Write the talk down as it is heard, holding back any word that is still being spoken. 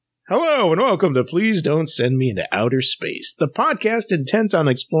Hello and welcome to Please Don't Send Me into Outer Space, the podcast intent on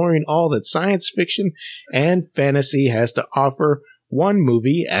exploring all that science fiction and fantasy has to offer, one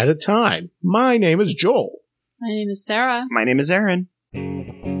movie at a time. My name is Joel. My name is Sarah. My name is Aaron.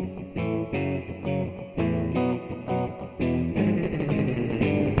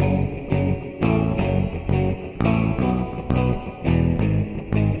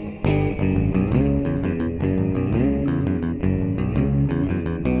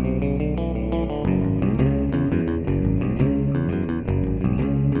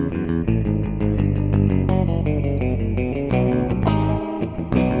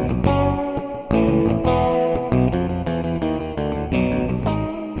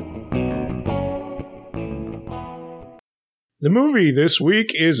 The movie this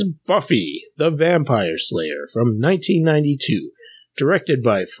week is Buffy the Vampire Slayer from 1992, directed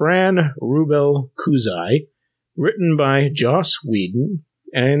by Fran Rubel Kuzai, written by Joss Whedon,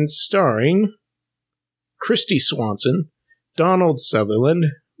 and starring Christy Swanson, Donald Sutherland,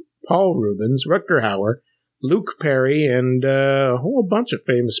 Paul Reubens, Rutger Hauer, Luke Perry, and a whole bunch of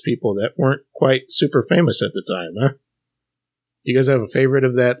famous people that weren't quite super famous at the time, huh? You guys have a favorite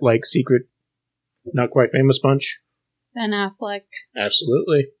of that, secret, not quite famous bunch? Ben Affleck.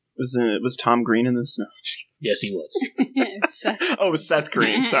 Absolutely. Was Tom Green in this? No. Yes, he was. Oh, it was Seth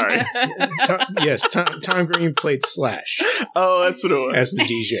Green, sorry. Tom Green played Slash. Oh, that's what it was. As the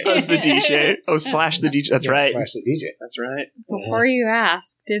DJ. As the DJ. Oh, Slash the DJ. That's right. Slash the DJ. That's right. Before you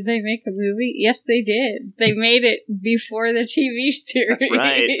ask, did they make a movie? Yes, they did. They made it before the TV series. That's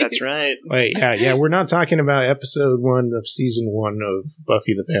right. That's right. Wait, yeah. We're not talking about episode 1 of season 1 of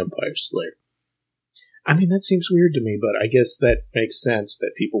Buffy the Vampire Slayer. I mean, that seems weird to me, but I guess that makes sense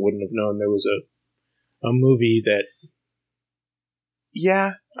that people wouldn't have known there was a movie that...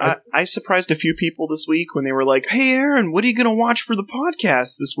 Yeah, I surprised a few people this week when they were like, "Hey, Aaron, what are you going to watch for the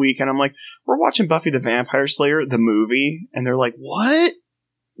podcast this week?" And I'm like, "We're watching Buffy the Vampire Slayer, the movie." And they're like, "What?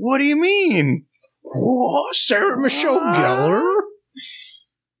 What do you mean?" Oh, Sarah Michelle Gellar?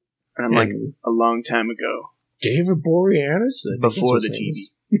 And I'm like, a long time ago. David Boreanaz? Before the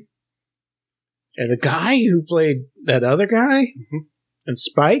TV. And the guy who played that other guy? Mm-hmm. And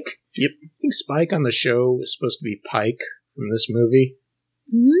Spike? Yep. I think Spike on the show is supposed to be Pike from this movie.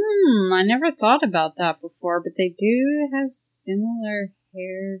 I never thought about that before, but they do have similar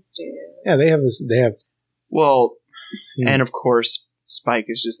hairdos. Yeah, they have... Well, and of course, Spike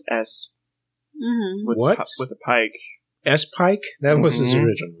is just S. Mm-hmm. With What? With a pike. S. Pike? That was his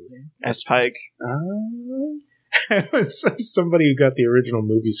original name. S. Pike. It was somebody who got the original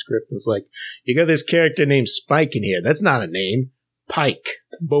movie script and was like, you got this character named Spike in here. That's not a name. Pike.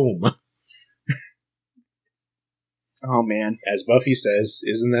 Boom. Oh, man. As Buffy says,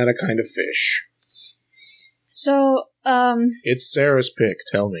 isn't that a kind of fish? So, It's Sarah's pick.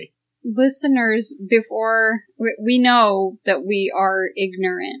 Tell me. listeners, before, we know that we are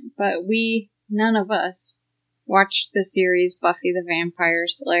ignorant, but none of us watched the series Buffy the Vampire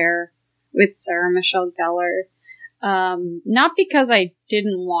Slayer with Sarah Michelle Gellar. Not because I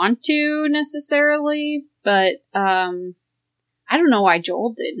didn't want to necessarily, but I don't know why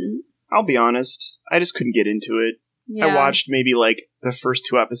Joel didn't. I'll be honest, I just couldn't get into it. Yeah. I watched maybe the first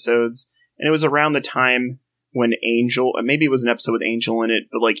 2 episodes, and it was around the time when Angel, maybe it was an episode with Angel in it,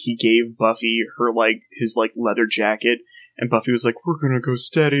 but he gave Buffy her his leather jacket, and Buffy was like, "We're gonna go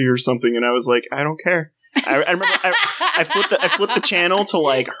steady" or something, and I was like, I don't care. I remember I flipped the channel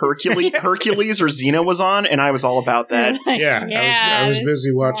to Hercules or Xena was on, and I was all about that. I was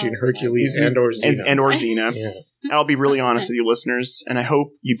busy watching Hercules and or Xena. And or Xena. Yeah. And I'll be really honest with you, listeners, and I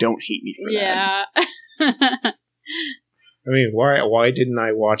hope you don't hate me for that. Yeah. I mean, why didn't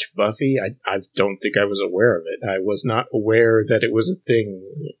I watch Buffy? I don't think I was aware of it. I was not aware that it was a thing.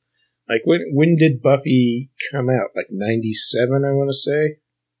 When did Buffy come out? 97, I want to say?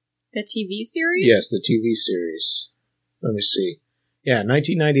 The TV series? Yes, the TV series. Let me see. Yeah,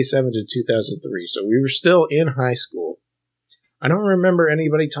 1997 to 2003. So we were still in high school. I don't remember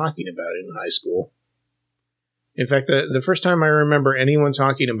anybody talking about it in high school. In fact, the first time I remember anyone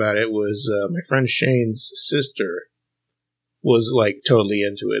talking about it was my friend Shane's sister was totally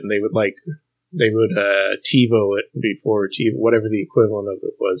into it, and they would TiVo it before TiVo, whatever the equivalent of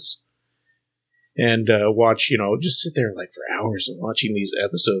it was. And watch, just sit there for hours and watching these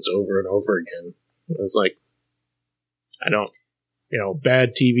episodes over and over again. It was I don't,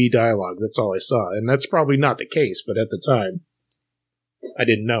 bad TV dialogue. That's all I saw. And that's probably not the case, but at the time, I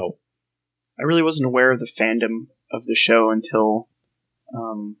didn't know. I really wasn't aware of the fandom of the show until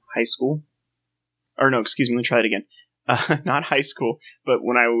high school. Or no, excuse me, let me try it again. Not high school, but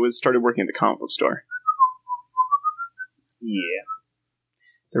when I started working at the comic book store. Yeah.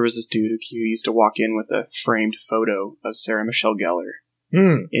 there was this dude who used to walk in with a framed photo of Sarah Michelle Gellar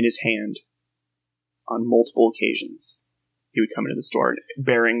Hmm. in his hand on multiple occasions. He would come into the store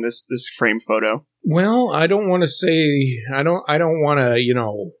bearing this framed photo. Well, I don't want to say I don't want to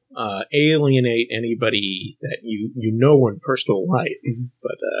alienate anybody that you know in personal life,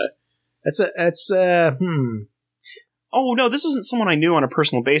 but that's Oh no, this wasn't someone I knew on a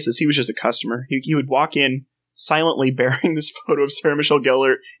personal basis. He was just a customer. He would walk in silently bearing this photo of Sarah Michelle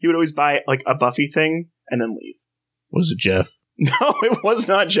Gellar. He would always buy like a Buffy thing and then leave. Was it Jeff? No, it was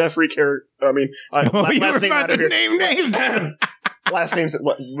not Jeffrey Carrot. I mean, last name out of here. name names. Last name's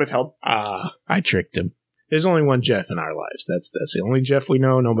withheld. I tricked him. There's only one Jeff in our lives. That's the only Jeff we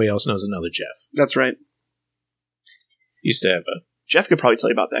know. Nobody else knows another Jeff. That's right. Used to have a Jeff could probably tell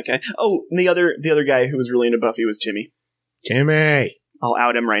you about that guy. Oh, and the other guy who was really into Buffy was Timmy. Timmy. I'll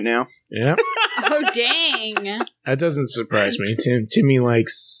out him right now. Yeah. Oh, dang. That doesn't surprise me. Timmy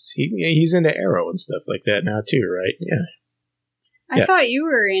likes he's into Arrow and stuff like that now too, right? Yeah. I thought you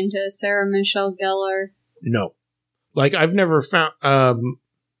were into Sarah Michelle Gellar. No. Like I've never found how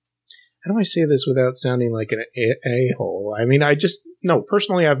do I say this without sounding like an a-hole? I mean,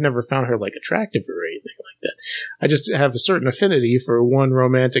 personally I've never found her like attractive or anything like that. I just have a certain affinity for one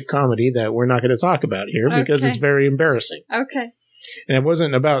romantic comedy that we're not going to talk about here because it's very embarrassing. Okay. And it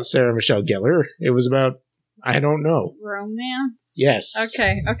wasn't about Sarah Michelle Gellar. It was about, I don't know. Romance? Yes.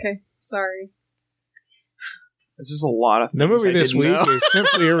 Okay. Sorry. This is a lot of things The movie I this didn't week know. is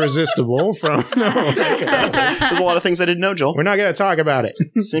Simply Irresistible from... There's a lot of things I didn't know, Joel. We're not going to talk about it.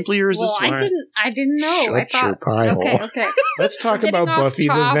 Simply Irresistible. Well, I didn't know. Shut I thought, your pie hole. Okay. Let's talk We're about getting off Buffy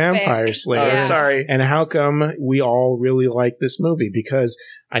the topic. Vampire Slayer. Sorry. And how come we all really like this movie? Because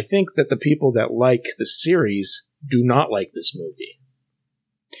I think that the people that like the series do not like this movie.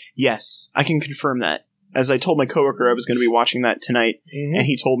 Yes, I can confirm that. As I told my coworker I was going to be watching that tonight, and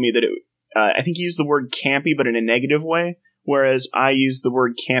he told me that I think he used the word campy, but in a negative way, whereas I used the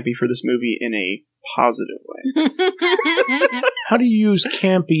word campy for this movie in a positive way. How do you use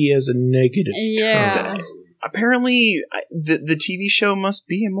campy as a negative term? Apparently, the TV show must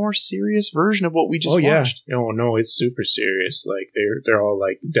be a more serious version of what we just watched. Yeah. Oh, no, it's super serious. Like, they're all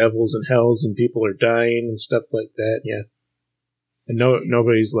like devils and hells and people are dying and stuff like that, yeah. And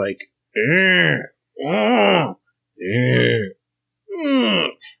nobody's like,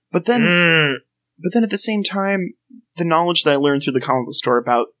 But then at the same time, the knowledge that I learned through the comic book store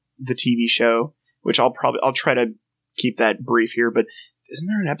about the TV show, which I'll try to keep that brief here, but isn't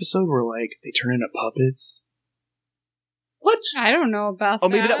there an episode where like they turn into puppets? What? I don't know about that. Oh,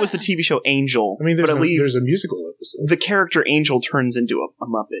 maybe that was the TV show Angel. I mean, there's a musical episode. The character Angel turns into a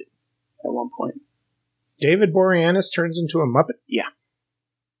Muppet at one point. David Boreanaz turns into a Muppet? Yeah.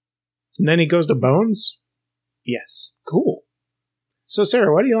 And then he goes to Bones? Yes. Cool. So,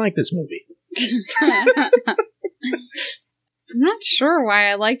 Sarah, why do you like this movie? I'm not sure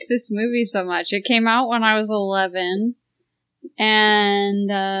why I liked this movie so much. It came out when I was 11,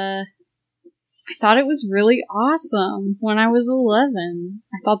 and I thought it was really awesome when I was 11.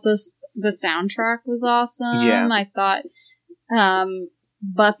 I thought the soundtrack was awesome. Yeah. I thought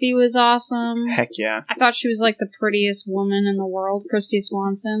Buffy was awesome. Heck yeah. I thought she was like the prettiest woman in the world, Christy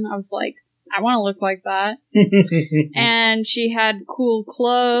Swanson. I was like, I want to look like that. And she had cool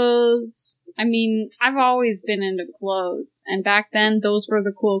clothes. I mean, I've always been into clothes. And back then, those were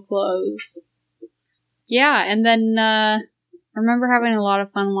the cool clothes. Yeah, and then I remember having a lot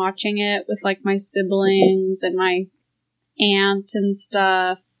of fun watching it with like my siblings and my aunt and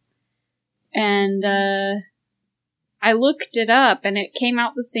stuff. And I looked it up, and it came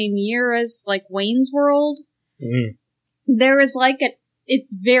out the same year as like Wayne's World. Mm. There is like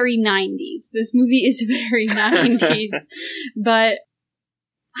it's very 90s. This movie is very 90s. But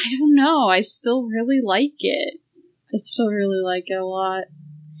I don't know. I still really like it. I still really like it a lot.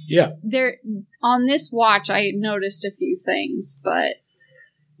 Yeah. On this watch, I noticed a few things, but...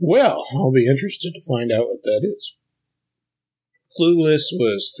 Well, I'll be interested to find out what that is. Clueless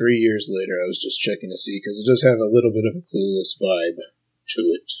was 3 years later. I was just checking to see, because it does have a little bit of a Clueless vibe to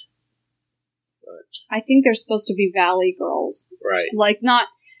it. But I think they're supposed to be Valley Girls. right. Like, not...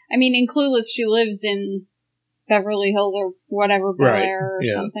 I mean, in Clueless, she lives in Beverly Hills or whatever, Bel Air or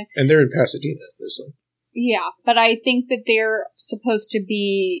something. And they're in Pasadena, this one. Yeah, but I think that they're supposed to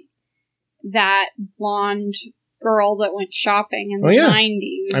be that blonde girl that went shopping in the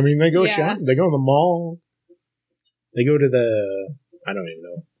 90s. I mean, they go shopping. They go to the mall. They go to the, I don't even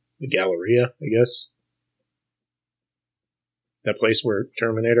know, the Galleria, I guess. That place where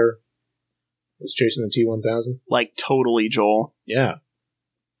Terminator was chasing the T-1000. Like, totally, Joel. Yeah.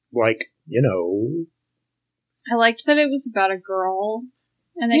 Like, I liked that it was about a girl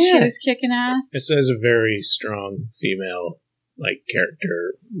and that she was kicking ass. It says a very strong female, like,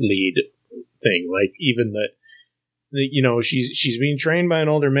 character lead thing. Like, even you know, she's being trained by an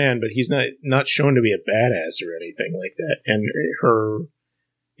older man, but he's not shown to be a badass or anything like that. And her,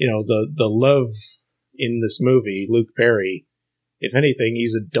 you know, the love in this movie, Luke Perry, if anything,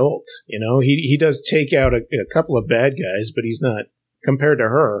 he's adult. You know, he does take out a couple of bad guys, but he's not, compared to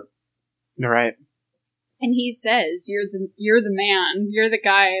her. Right. And he says, "You're the man. You're the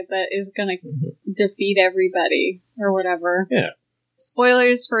guy that is going to defeat everybody or whatever." Yeah.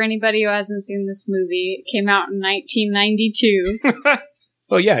 Spoilers for anybody who hasn't seen this movie. It came out in 1992.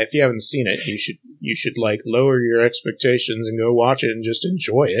 Well, yeah, if you haven't seen it, you should like lower your expectations and go watch it and just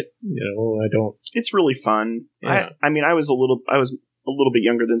enjoy it. You know, It's really fun. Yeah. I mean, I was a little bit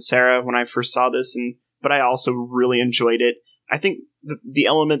younger than Sarah when I first saw this, but I also really enjoyed it. I think the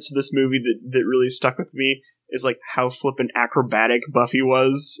elements of this movie that really stuck with me is like how flippin' acrobatic Buffy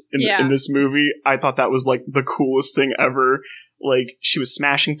was in this movie. I thought that was like the coolest thing ever. Like, she was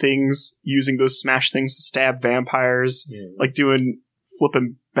smashing things, using those smash things to stab vampires, like doing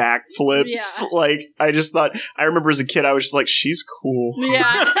flipping backflips. Yeah. Like, I just thought, I remember as a kid, I was just like, she's cool.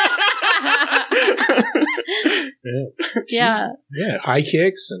 Yeah. Yeah. Yeah, high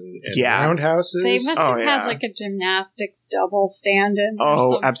kicks and roundhouses. They must have had like a gymnastics double stand-in.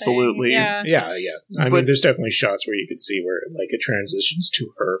 Oh, absolutely. Yeah. Yeah. I mean, there's definitely shots where you could see where like it transitions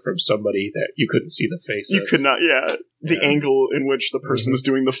to her from somebody that you couldn't see the face of. You could not, The angle in which the person was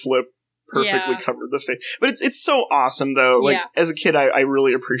doing the flip perfectly covered the face. But it's so awesome, though. Like, as a kid, I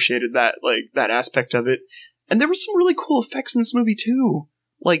really appreciated that, like, that aspect of it. And there were some really cool effects in this movie, too.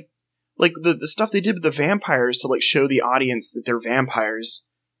 Like the stuff they did with the vampires to, like, show the audience that they're vampires.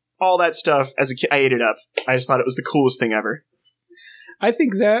 All that stuff, as a kid, I ate it up. I just thought it was the coolest thing ever. I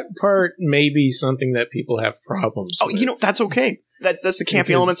think that part may be something that people have problems with. You know, that's okay. That's the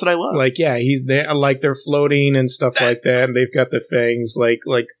campy elements that I love. Like, yeah, he's there, like, they're floating and stuff like that, and they've got the fangs. Like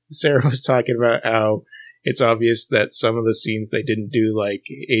Sarah was talking about how it's obvious that some of the scenes they didn't do, like,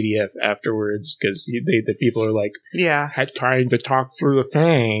 ADF afterwards, because the people are, like, had trying to talk through the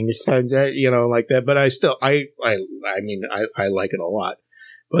fangs, you know, like that. But I still, I mean, I like it a lot.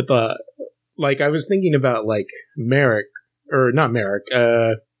 But, like, I was thinking about, like, Merrick, or not Merrick,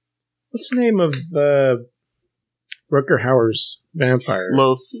 what's the name of, Rutger Hauer's vampire?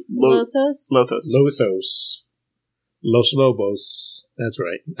 Lothos? Lothos. Los Lobos. That's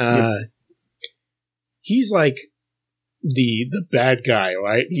right. He's like the bad guy,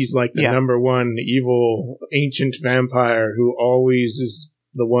 right? He's like the number one evil ancient vampire who always is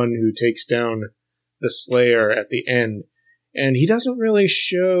the one who takes down the Slayer at the end. And he doesn't really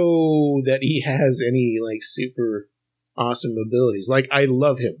show that he has any like super awesome abilities. Like, I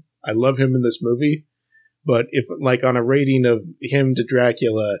love him. I love him in this movie. But if, like, on a rating of him to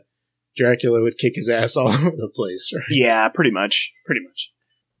Dracula would kick his ass all over the place, right? Yeah, pretty much.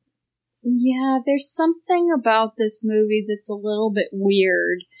 Yeah, there's something about this movie that's a little bit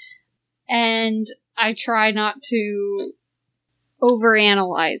weird. And I try not to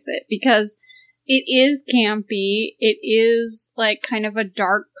overanalyze it, because it is campy. It is, like, kind of a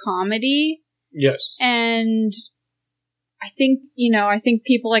dark comedy. Yes. And I think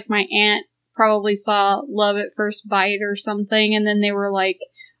people like my aunt probably saw Love at First Bite or something, and then they were like,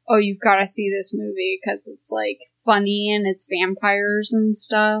 "Oh, you've got to see this movie because it's like funny and it's vampires and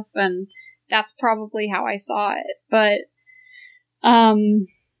stuff," and that's probably how I saw it. But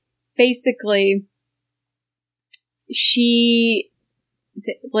basically,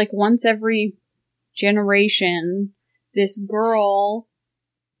 like, once every generation, this girl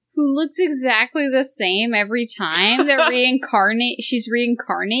who looks exactly the same every time, she's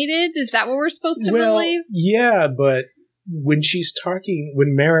reincarnated? Is that what we're supposed to believe? Yeah, but when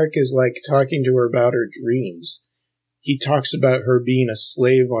Merrick is, like, talking to her about her dreams, he talks about her being a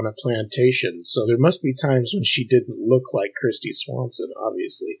slave on a plantation, so there must be times when she didn't look like Christy Swanson,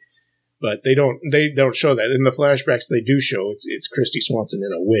 obviously. But they don't show that. In the flashbacks they do show it's Christy Swanson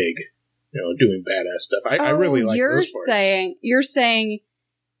in a wig, you know, doing badass stuff. I really like those parts. You're saying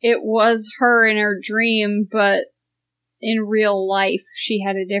it was her in her dream, but in real life she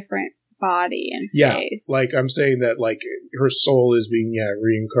had a different body and face. Yeah, like, I'm saying that, like, her soul is being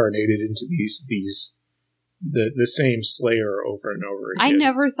reincarnated into the same Slayer over and over again. I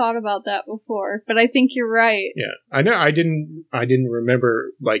never thought about that before, but I think you're right. Yeah, I know. I didn't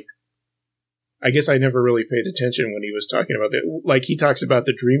remember, like, I guess I never really paid attention when he was talking about it. Like, he talks about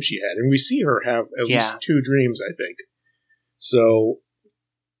the dream she had, and we see her have at least 2 dreams, I think. So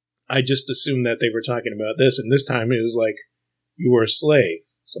I just assumed that they were talking about this, and this time it was like, you were a slave.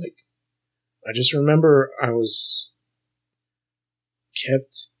 It's like, I just remember I was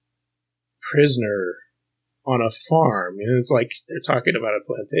kept prisoner on a farm. And it's like, they're talking about a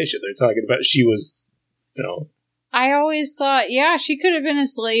plantation. They're talking about she was, I always thought, yeah, she could have been a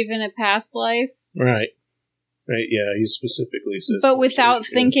slave in a past life. Right. Right, yeah, he specifically says. But without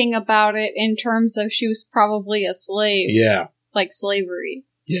thinking about it in terms of she was probably a slave. Yeah. Like slavery.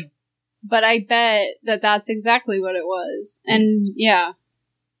 Yeah. But I bet that that's exactly what it was. And, yeah.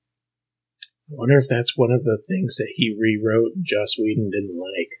 I wonder if that's one of the things that he rewrote and Joss Whedon didn't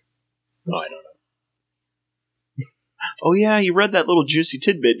like. Oh, I don't know. Oh, yeah, you read that little juicy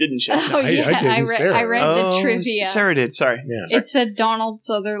tidbit, didn't you? Oh, yeah, I read the trivia. Sarah did, sorry. Yeah. It said Donald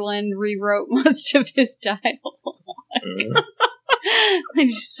Sutherland rewrote most of his dialogue. I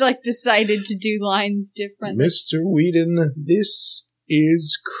just, decided to do lines differently. Mr. Whedon, this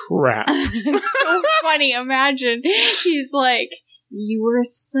is crap. It's so funny. Imagine, he's like, you were a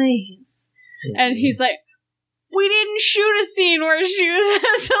slave. And he's like, we didn't shoot a scene where she was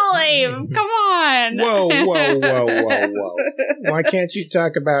a slave. Come on. Whoa. Why can't you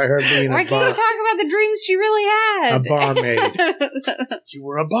talk about her being Why can't you talk about the dreams she really had? A barmaid. You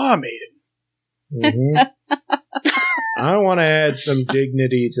were a barmaid. Mm-hmm. I want to add some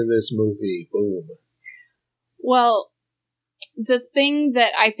dignity to this movie. Boom. Well, the thing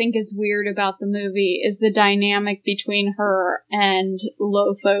that I think is weird about the movie is the dynamic between her and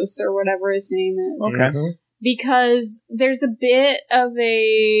Lothos, or whatever his name is. Okay. Mm-hmm. Because there's a bit of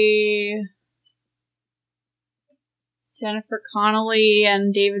a Jennifer Connelly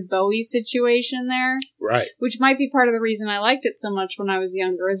and David Bowie situation there. Right. Which might be part of the reason I liked it so much when I was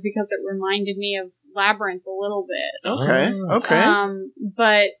younger, is because it reminded me of Labyrinth a little bit. Okay.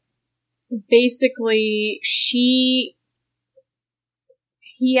 But basically, he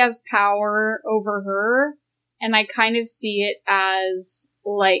has power over her, and I kind of see it as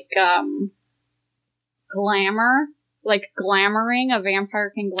glamour, glamoring. A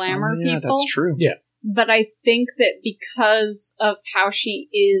vampire can glamour people. That's true. Yeah. But I think that because of how she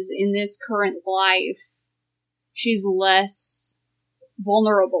is in this current life, she's less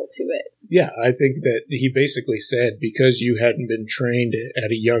vulnerable to it. Yeah, I think that he basically said, because you hadn't been trained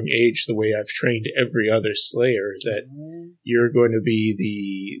at a young age the way I've trained every other Slayer, that you're going to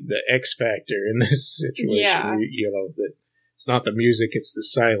be the X factor in this situation. Yeah. That it's not the music, it's the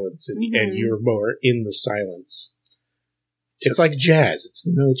silence, and you're more in the silence. It's like jazz. It's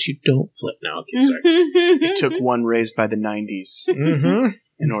the notes you don't play. No, okay, sorry. It took one raised by the 90s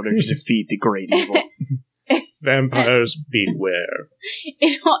in order to defeat the great evil. Vampires beware.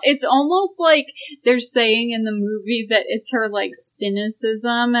 It's almost like they're saying in the movie that it's her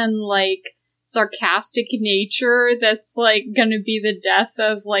cynicism and sarcastic nature that's gonna be the death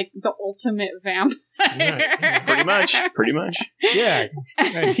of the ultimate vampire. Right. Pretty much. Yeah.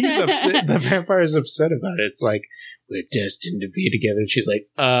 And he's upset. The vampire's upset about it. It's like, we're destined to be together. And she's like,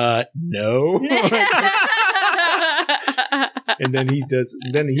 no. And then he says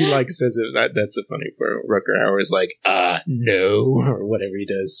it. That's a funny part. Rutger Hauer is like, no, or whatever he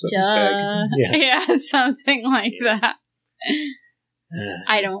does. Duh. Yeah, something like that.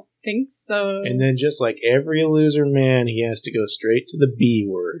 I don't think so. And then just like every loser man, he has to go straight to the B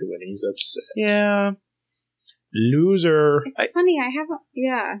word when he's upset. Yeah. Loser. It's funny, I haven't,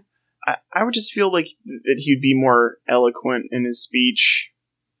 yeah. I would just feel like that he'd be more eloquent in his speech.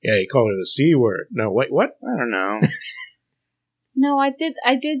 Yeah, he called her the C word. No, wait, what? I don't know. No, I did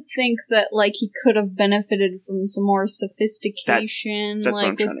think that he could have benefited from some more sophistication, that's what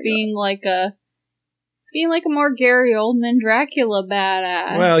I'm trying to being a more Gary Oldman Dracula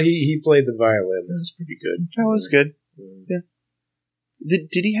badass. Well, he played the violin. That was pretty good. That was good. Yeah.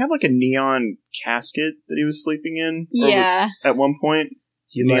 Did he have a neon casket that he was sleeping in? Yeah. At one point,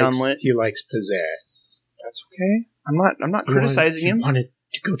 neon lit. He likes pizzazz. That's okay. I'm not criticizing him. He wanted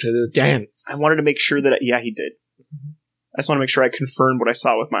to go to the dance. I wanted to make sure that he did. I just want to make sure I confirmed what I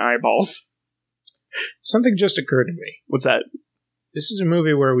saw with my eyeballs. Something just occurred to me. What's that? This is a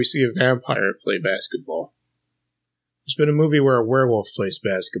movie where we see a vampire play basketball. There's been a movie where a werewolf plays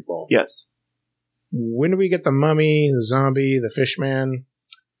basketball. Yes. When do we get the mummy, the zombie, the fishman?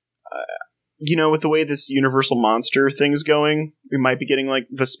 With the way this Universal Monster thing's going, we might be getting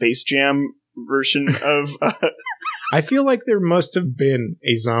the Space Jam version of... I feel like there must have been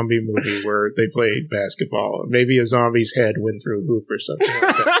a zombie movie where they played basketball. Maybe a zombie's head went through a hoop or something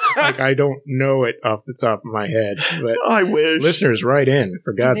like that. I don't know it off the top of my head. But I wish. Listeners, write in,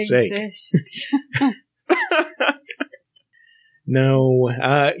 for God's sake. No,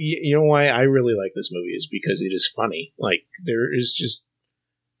 you know why I really like this movie is because it is funny. There is just...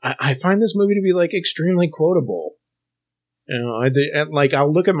 I find this movie to be, extremely quotable.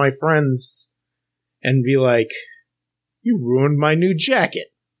 I'll look at my friends and be like... you ruined my new jacket.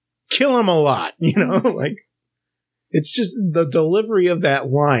 Kill him a lot, you know? Like, it's just the delivery of that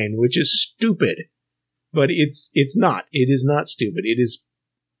line, which is stupid. But it's not. It is not stupid. It's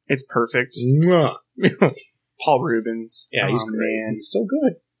perfect. Mwah. Paul Rubens. Yeah, he's great. Man. He's so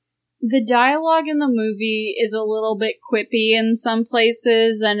good. The dialogue in the movie is a little bit quippy in some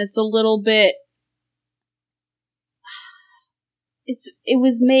places, and it's a little bit... It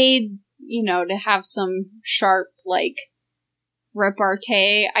was made, you know, to have some sharp, like,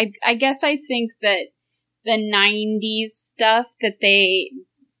 repartee. I guess I think that the 90s stuff that they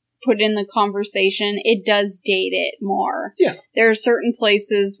put in the conversation, it does date it more. Yeah. There are certain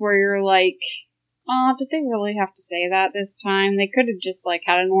places where you're like, oh, did they really have to say that this time? They could have just, like,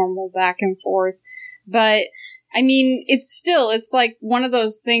 had a normal back and forth. But, I mean, it's like one of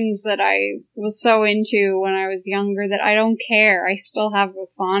those things that I was so into when I was younger that I don't care. I still have a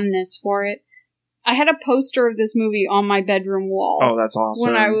fondness for it. I had a poster of this movie on my bedroom wall. Oh, that's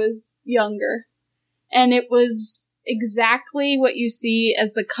awesome. When I was younger. And it was exactly what you see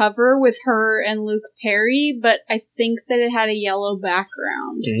as the cover with her and Luke Perry, but I think that it had a yellow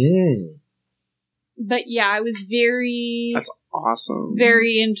background. But yeah, I was That's awesome.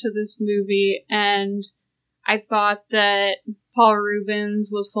 very into this movie, and I thought that Paul Rubens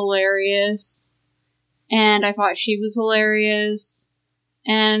was hilarious, and I thought she was hilarious,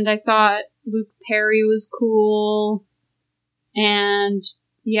 and I thought Luke Perry was cool, and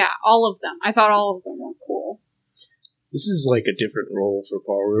yeah, all of them. I thought all of them were cool. This is like a different role for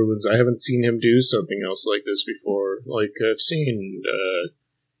Paul Rubens. I haven't seen him do something else like this before. Like, I've seen,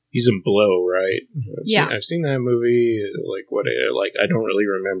 he's in Blow, right? I've seen that movie. I don't really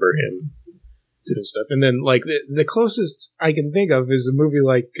remember him doing stuff. And then, like, the closest I can think of is a movie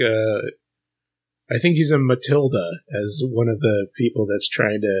like, I think he's in Matilda as one of the people that's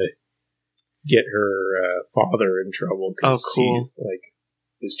trying to get her father in trouble. Oh, cool. He,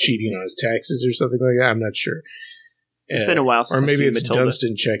 is cheating on his taxes or something like that. I'm not sure. It's been a while since Or maybe I've it's seen Matilda.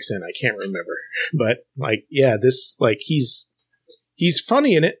 Dunstan checks in. I can't remember. But, like, yeah, this, like, he's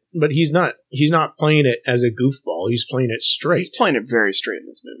funny in it, but he's not playing it as a goofball. He's playing it straight. He's playing it very straight in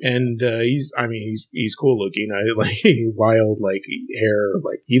this movie. And he's cool looking. I like wild, like, hair.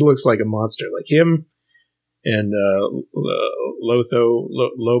 Like, he looks like a monster. Like him and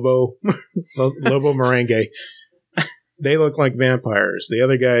Lobo Merengue. They look like vampires. The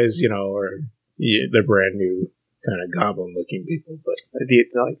other guys, they're brand new kind of goblin-looking people. But the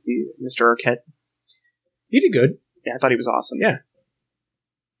Mr. Arquette. He did good. Yeah, I thought he was awesome. Yeah,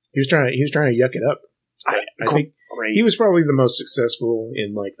 he was trying to yuck it up. I think he was probably the most successful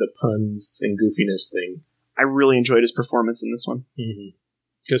in like the puns and goofiness thing. I really enjoyed his performance in this one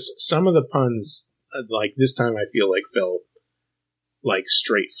because some of the puns, like this time, I feel like fell like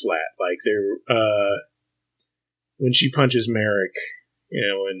straight flat. Like they're when she punches Merrick,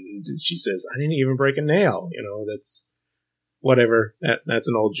 and she says, "I didn't even break a nail." That's whatever. That's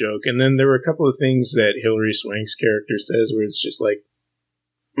an old joke. And then there were a couple of things that Hilary Swank's character says where it's just like,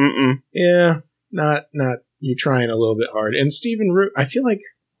 yeah, not. You're trying a little bit hard. And Stephen Root, I feel like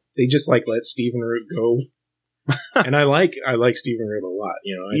they just like let Stephen Root go. And I like Stephen Root a lot.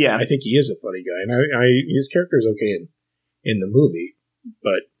 I think he is a funny guy, and his character is okay in the movie,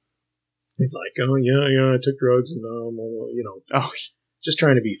 but he's like, oh yeah, I took drugs and just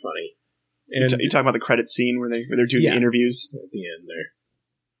trying to be funny. And you talk about the credit scene where they're doing the interviews at the end there.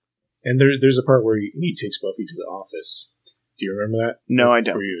 And there's a part where he takes Buffy to the office. Do you remember that? No, I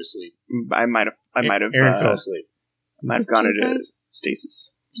don't. Were you asleep? I might have. Aaron fell asleep. I might have gone into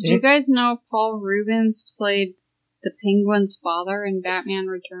stasis. Did you guys know Paul Rubens played the Penguin's father in Batman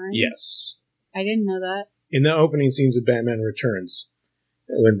Returns? Yes. I didn't know that. In the opening scenes of Batman Returns,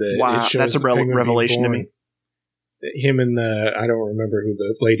 when it shows that's a revelation to me. Him and I don't remember who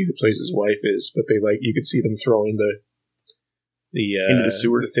the lady who plays his wife is, but you could see them throwing into the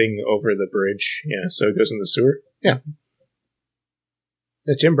sewer thing over the bridge. Yeah, so it goes in the sewer. Yeah,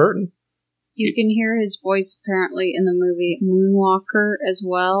 that's Tim Burton. You can hear his voice apparently in the movie Moonwalker as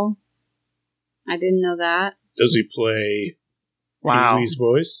well. I didn't know that. Does he play Pee-wee's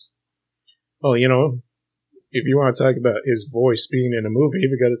voice? Well, if you want to talk about his voice being in a movie,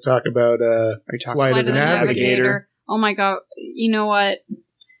 we got to talk about Flight of the Navigator. Oh my god! You know what?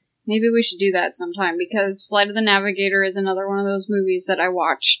 Maybe we should do that sometime because Flight of the Navigator is another one of those movies that I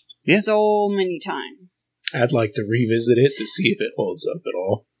watched so many times. I'd like to revisit it to see if it holds up at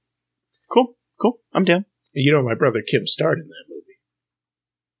all. Cool. I'm down. And my brother Kim starred in that movie.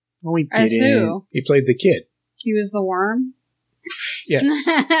 Oh, he As didn't. who? He played the kid. He was the worm? Yes.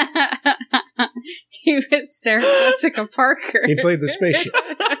 He was Sarah Jessica Parker. He played the spaceship.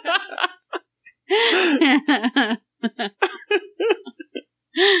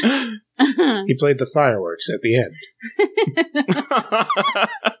 He played the fireworks at the end.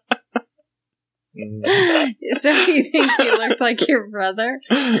 So you think he looked like your brother?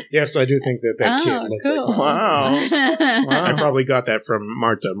 Yes, I do think that kid looked cool. like Wow. I probably got that from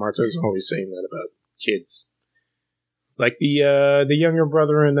Marta. Marta's always saying that about kids. Like the younger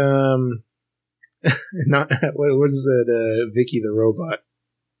brother in not what is it? Vicky the Robot.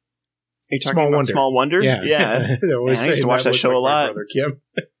 Are you talking about Small Wonder? Yeah. Yeah. I used to watch that show a lot. Brother, Kim.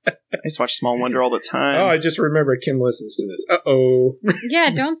 I used to watch Small Wonder all the time. Oh, I just remember Kim listens to this. Uh-oh.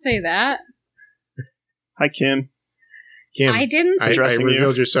 Yeah, don't say that. Hi, Kim. Kim, I didn't I Addressing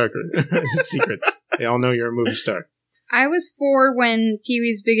revealed your secrets. They all know you're a movie star. I was 4 when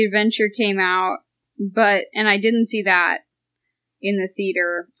Pee-wee's Big Adventure came out, and I didn't see that in the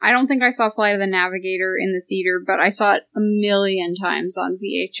theater. I don't think I saw Flight of the Navigator in the theater, but I saw it a million times on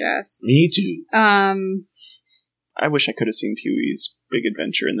VHS. Me too. I wish I could have seen Pee-wee's Big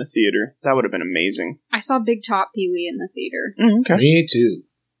Adventure in the theater. That would have been amazing. I saw Big Top Pee-wee in the theater. Okay. Me too.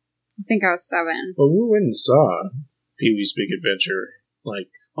 I think I was 7. Well, we went and saw Pee-wee's Big Adventure, like,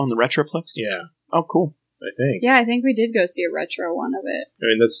 On the Retroplex? yeah, Oh, cool. I think. Yeah, I think we did go see a retro one of it. I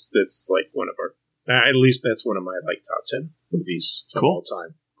mean, that's like one of our, at least that's one of my like top 10 movies of Cool. all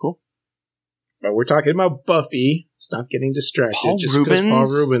time. Cool. But we're talking about Buffy. Stop getting distracted Paul just because Reubens?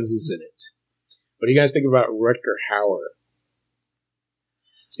 Paul Reubens is in it. What do you guys think about Rutger Hauer?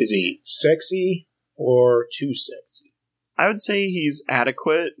 Is he sexy or too sexy? I would say he's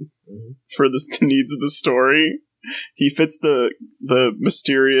adequate Mhm. for the needs of the story. He fits the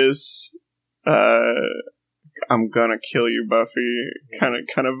mysterious I'm gonna kill you, Buffy kind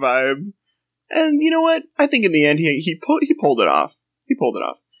of vibe. And you know what? I think in the end he pulled it off. He pulled it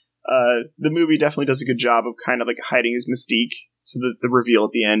off. The movie definitely does a good job of kind of like hiding his mystique, so that the reveal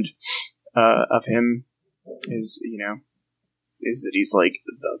at the end of him is that he's like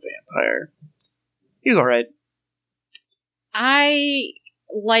the vampire. He's all right. I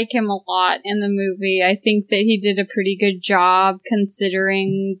like him a lot in the movie. I think that he did a pretty good job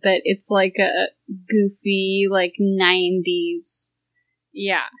considering that it's like a goofy, like 90s.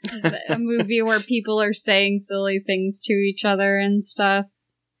 Yeah. A movie where people are saying silly things to each other and stuff.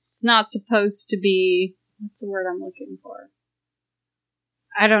 It's not supposed to be, what's the word I'm looking for?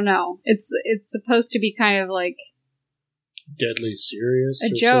 I don't know. It's supposed to be kind of like Deadly serious? a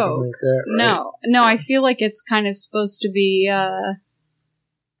or joke. something like that, right? No, I feel like it's kind of supposed to be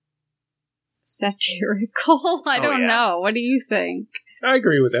satirical. I don't know. What do you think? I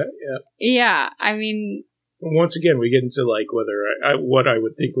agree with that, yeah. Yeah, I mean, Once again, we get into like whether what I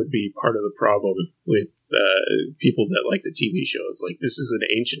would think would be part of the problem with people that like the TV show. It's like, this is an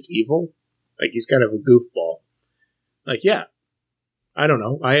ancient evil. Like, he's kind of a goofball. Like, yeah, I don't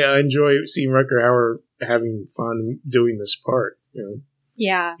know. I enjoy seeing Rutger Hauer having fun doing this part. You know,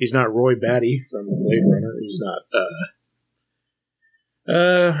 yeah. he's not Roy Batty from Blade Runner. He's not.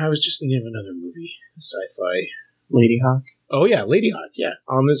 I was just thinking of another movie, sci-fi. Ladyhawke. Oh yeah, Ladyhawke. Yeah,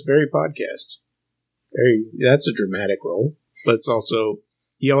 on this very podcast. That's a dramatic role, but it's also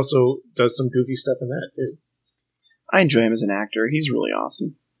he also does some goofy stuff in that too. I enjoy him as an actor. He's really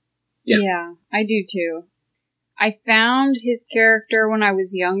awesome. Yeah, I do too. I found his character when I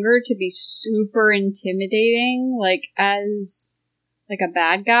was younger to be super intimidating, like as like a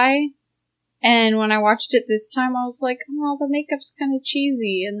bad guy. And when I watched it this time, I was like, oh, the makeup's kind of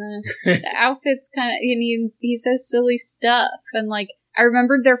cheesy, and the outfit's kind of, and he says silly stuff. And like, I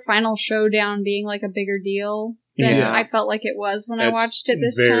remembered their final showdown being like a bigger deal than Yeah. I felt like it was when That's I watched it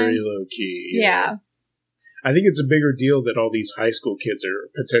this very time. low key. Yeah. I think it's a bigger deal that all these high school kids are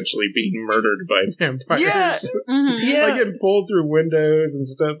potentially being murdered by vampires. Yeah. Mhm. Yeah. Like getting pulled through windows and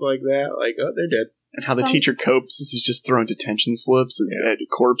stuff like that. Like, oh, they're dead. And how the Some- teacher copes is he's just throwing detention slips at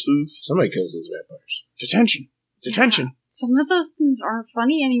corpses. Somebody kills those vampires. Detention. Detention. Some of those things aren't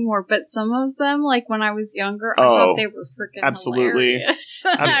funny anymore, but some of them, like when I was younger, I Oh, thought they were freaking absolutely. hilarious.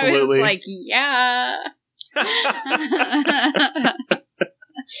 I Absolutely. was like, yeah.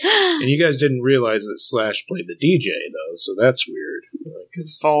 And you guys didn't realize that Slash played the DJ, though, so that's weird. Like,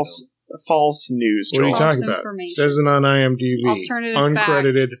 'cause, False news, What are you Joel. False talking about? information. Says it on IMDb. Alternative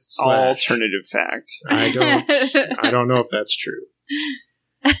Uncredited facts. Slash. Alternative fact. I don't know if that's true.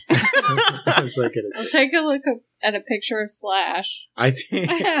 That's not gonna I'll say. take a look at a picture of Slash. I think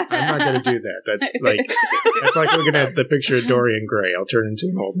I'm not going to do that. That's like looking at the picture of Dorian Gray. I'll turn into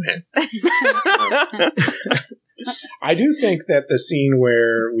an old man. I do think that the scene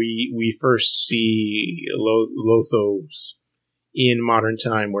where we first see Lothos in modern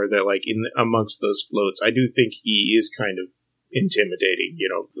time, where they're like in amongst those floats, I do think he is kind of intimidating,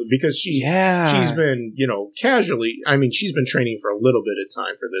 because she's Yeah. been, casually, I mean, she's been training for a little bit of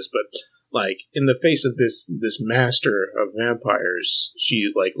time for this, but like in the face of this master of vampires,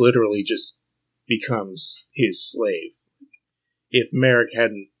 she like literally just becomes his slave. If Merrick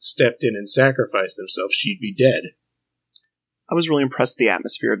hadn't stepped in and sacrificed himself, she'd be dead. I was really impressed with the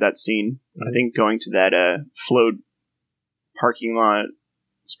atmosphere of that scene. I think going to that float parking lot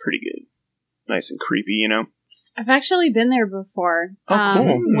was pretty good. Nice and creepy, I've actually been there before. Oh,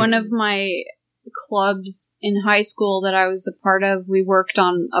 cool. One of my clubs in high school that I was a part of, we worked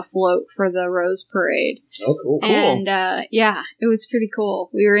on a float for the Rose Parade. Oh, cool. And, yeah, it was pretty cool.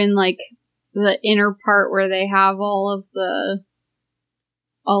 We were in, like, the inner part where they have all of the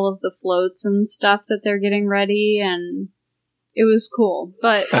floats and stuff that they're getting ready, and it was cool.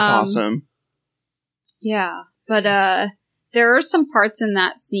 But That's awesome. Yeah. But, there are some parts in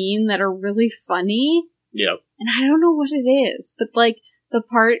that scene that are really funny. Yep. And I don't know what it is, but, like, the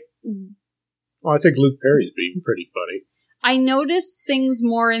part... Well, I think Luke Perry's being pretty funny. I noticed things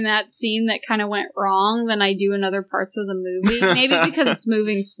more in that scene that kind of went wrong than I do in other parts of the movie. Maybe because it's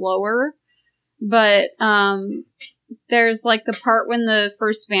moving slower. But there's like the part when the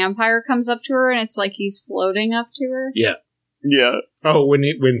first vampire comes up to her and it's like he's floating up to her. Yeah. Yeah. Oh, when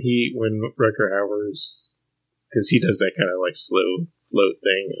Rutger Hauer's, because he does that kind of like slow float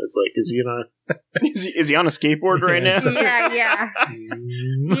thing. It's like, is he on Is he on a skateboard right now? Yeah. Yeah.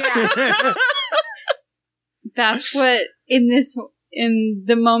 That's what in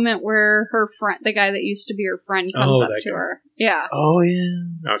the moment where her friend, the guy that used to be her friend, comes up to her. Yeah. Oh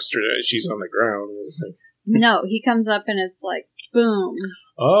yeah. She's on the ground. Like, no, he comes up and it's like boom.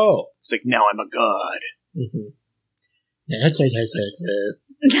 Oh, It's like, now I'm a god. mm-hmm.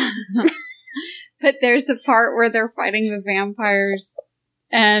 But there's a part where they're fighting the vampires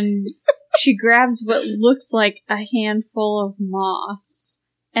and she grabs what looks like a handful of moss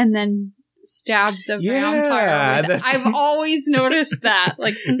and then stabs a vampire. I've always noticed that,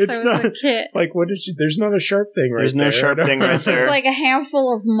 like, since I was a kid. Like, what did you... There's not a sharp thing right there. There's no sharp thing right It's there. just like a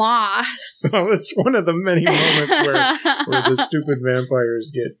handful of moss. Well, it's one of the many moments where the stupid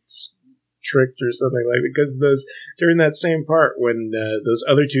vampires get tricked or something like that. Because during that same part, when those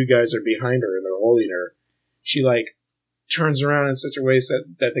other two guys are behind her and they're holding her, she, like, turns around in such a way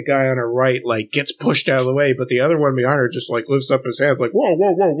that the guy on her right, like, gets pushed out of the way, but the other one behind her just, like, lifts up his hands, like, whoa,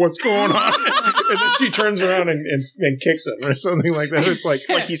 what's going on? And then she turns around and kicks him or something like that. It's like...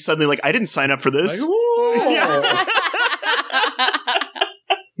 Like he's suddenly like, I didn't sign up for this. Like, whoa!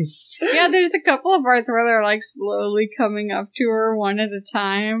 Yeah, there's a couple of parts where they're, like, slowly coming up to her one at a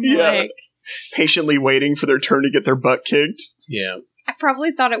time. Yeah. Like, Patiently waiting for their turn to get their butt kicked. Yeah. I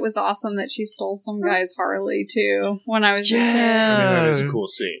probably thought it was awesome that she stole some guy's Harley, too, when I was a I mean, kid. that is a cool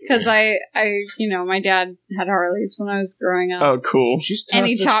scene. Because I, my dad had Harleys when I was growing up. Oh, cool. She's tough and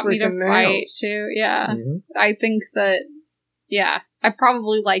he as taught me to freaking fight, nails. too. Yeah. Mm-hmm. I think that, yeah, I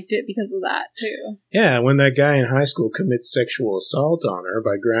probably liked it because of that, too. Yeah, when that guy in high school commits sexual assault on her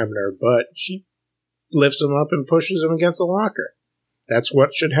by grabbing her butt, she lifts him up and pushes him against a locker. That's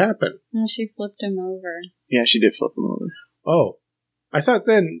what should happen. And she flipped him over. Yeah, she did flip him over. Oh. I thought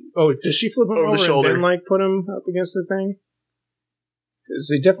then... Oh, does she flip him Over over the shoulder. and then, like, put him up against the thing? Because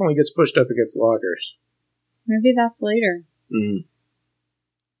he definitely gets pushed up against lockers. Maybe that's later. Mm.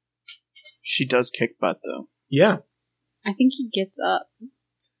 She does kick butt, though. Yeah. I think he gets up.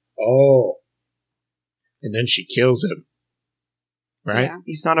 Oh. And then she kills him. Right? Yeah.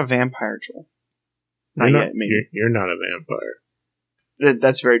 He's not a vampire, Joel. Not You're yet, maybe. You're not a vampire.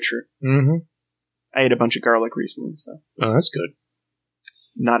 That's very true. Mm-hmm. I ate a bunch of garlic recently, so. Oh, that's good.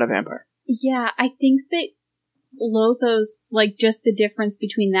 Not a vampire. Yeah, I think that Lotho's, like, just the difference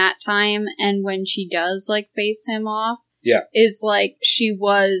between that time and when she does, like, face him off. Yeah. Is, like, she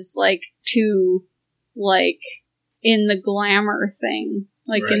was, like, too, like, in the glamour thing.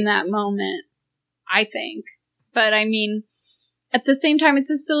 Like, Right. in that moment. I think. But, I mean, at the same time,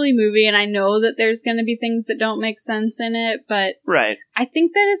 it's a silly movie, and I know that there's going to be things that don't make sense in it, but Right. I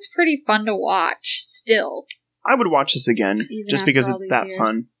think that it's pretty fun to watch, still. I would watch this again, Even just after because all it's these that years.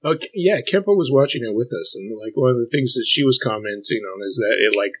 fun. Okay, yeah, Kempo was watching it with us, and like one of the things that she was commenting on is that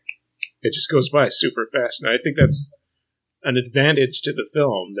it just goes by super fast, and I think that's an advantage to the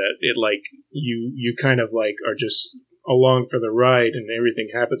film that it like you kind of like are just along for the ride, and everything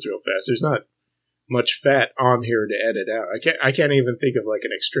happens real fast. There's not much fat on here to edit out. I can't even think of like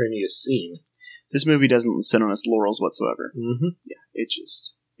an extraneous scene. This movie doesn't sit on its laurels whatsoever. Mm-hmm. Yeah,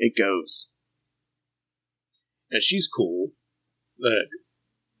 it goes. And she's cool.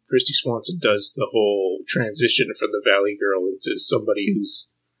 Christy Swanson does the whole transition from the Valley Girl into somebody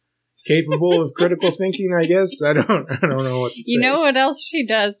who's capable of critical thinking, I guess. I don't know what to say. You know what else she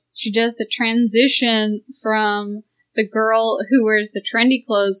does? She does the transition from the girl who wears the trendy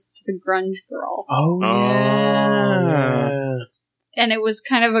clothes to the grunge girl. Oh, yeah. And it was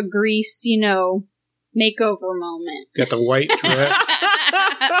kind of a Grease, makeover moment. Got the white dress.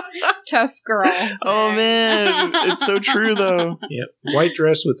 Tough girl. Oh, man. It's so true, though. Yep. White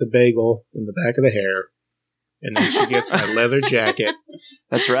dress with the bagel in the back of the hair. And then she gets that leather jacket.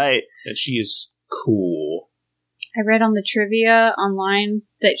 That's right. And she is cool. I read on the trivia online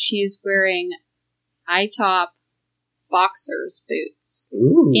that she's wearing high top boxers boots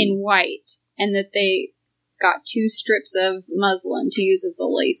Ooh. in white, and that they got 2 strips of muslin to use as the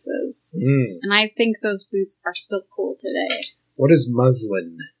laces. And I think those boots are still cool today. What is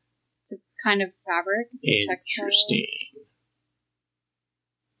muslin? It's a kind of fabric. It's a textile. Interesting.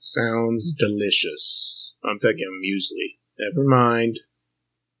 Sounds delicious. I'm thinking muesli. Never mind.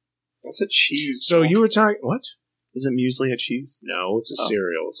 That's a cheese. So you were talking... What? Isn't muesli a cheese? No, it's a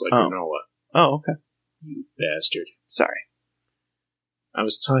cereal. It's like granola. Oh, okay. You bastard. Sorry. I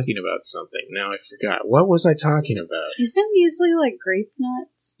was talking about something. Now I forgot. What was I talking about? Isn't muesli like grape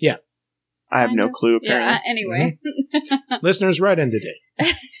nuts? Yeah. I have no clue, Yeah, apparently. anyway. Listeners, write in today.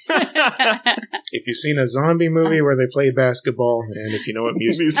 If you've seen a zombie movie where they play basketball, and if you know what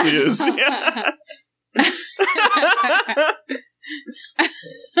muesli Muesli is. Yeah.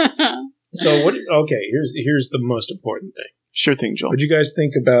 So what? Okay, here's the most important thing. Sure thing, Joel. What did you guys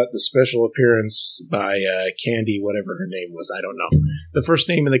think about the special appearance by Candy, whatever her name was? I don't know. The first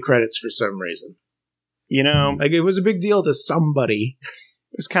name in the credits for some reason. Like, It was a big deal to somebody.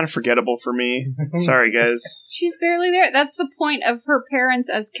 it was kind of forgettable for me. Sorry, guys. She's barely there. That's the point of her parents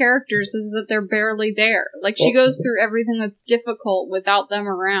as characters, is that they're barely there. Like, she goes through everything that's difficult without them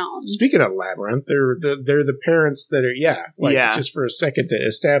around. Speaking of Labyrinth, they're the parents that are, just for a second to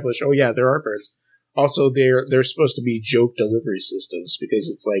establish, there are parents. Also, they're supposed to be joke delivery systems, because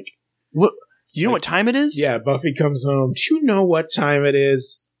it's like... What? Do you know what time it is? Yeah, Buffy comes home. Do you know what time it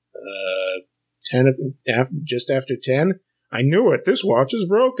is? 10, just after 10? I knew it. This watch is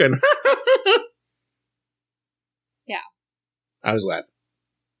broken. Yeah. I was laughing.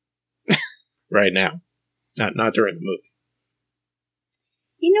 Right now. Not during the movie.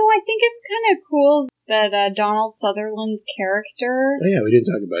 I think it's kind of cool that Donald Sutherland's character... Oh yeah, we didn't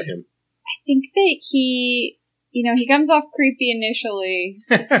talk about him. I think that he comes off creepy initially.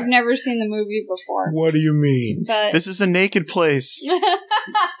 If you've never seen the movie before. What do you mean? But This is a naked place. You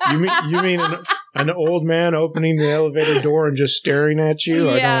mean an old man opening the elevator door and just staring at you?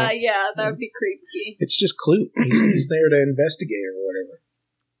 yeah, that would be creepy. It's just Clute. He's there to investigate or whatever.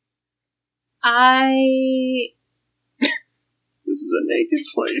 This is a naked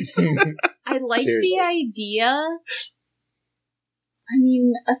place. I like Seriously. the idea. I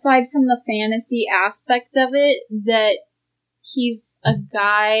mean, aside from the fantasy aspect of it, that he's a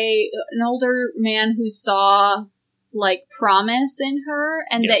guy, an older man who saw, promise in her,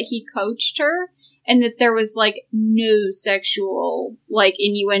 and that he coached her, and that there was, no sexual,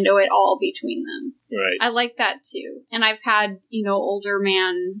 innuendo at all between them. Right. I like that, too. And I've had, older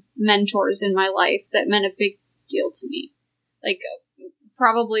man mentors in my life that meant a big deal to me.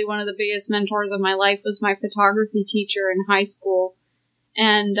 Probably one of the biggest mentors of my life was my photography teacher in high school.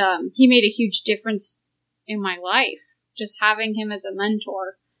 And he made a huge difference in my life, just having him as a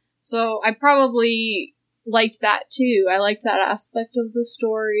mentor. So I probably liked that too. I liked that aspect of the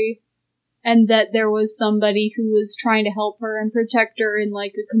story. And that there was somebody who was trying to help her and protect her in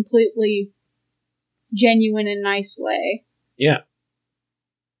a completely genuine and nice way. Yeah.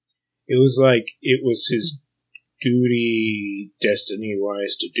 It was his duty,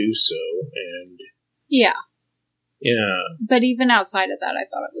 destiny-wise, to do so, and... Yeah. Yeah. But even outside of that, I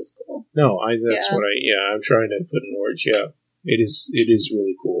thought it was cool. No, I'm trying to put in words, yeah. It is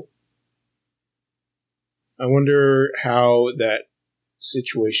really cool. I wonder how that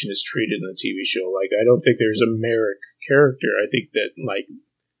situation is treated in the TV show. I don't think there's a Merrick character. I think that,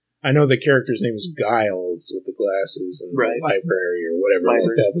 I know the character's name is Giles with the glasses and the library or whatever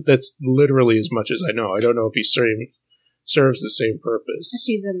like that, but that's literally as much as I know. I don't know if he serves the same purpose. If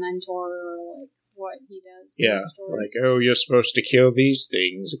he's a mentor or, what he does. Yeah, you're supposed to kill these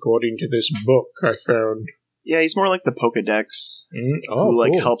things according to this book I found. Yeah, he's more like the Pokedex. Oh,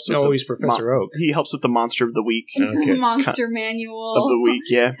 who, cool. helps with he's Professor Oak. He helps with the Monster of the Week. Okay. Monster Manual Of the week,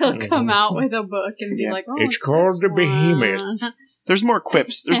 yeah. He'll come out with a book and be like, It's called the Behemoth. There's more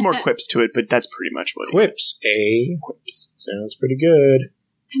quips. There's more quips to it, but that's pretty much what Quips, eh? Quips. Sounds pretty good.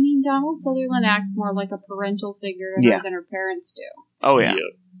 I mean, Donald Sutherland acts more like a parental figure to her than her parents do. Oh, yeah.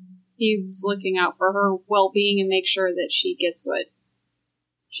 He was looking out for her well-being and make sure that she gets what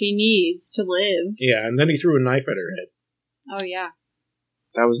she needs to live. Yeah, and then he threw a knife at her head. Oh, yeah.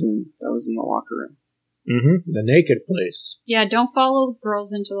 That was in the locker room. Mm-hmm. The naked place. Yeah, don't follow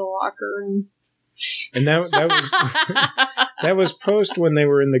girls into the locker room. And that was that was post when they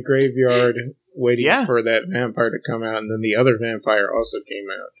were in the graveyard waiting for that vampire to come out, and then the other vampire also came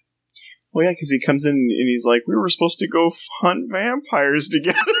out. Well, yeah, because he comes in and he's like, we were supposed to go hunt vampires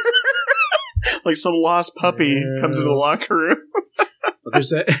together. Like some lost puppy comes into the locker room. Well, there's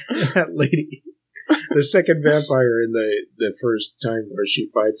that lady. The second vampire in the first time where she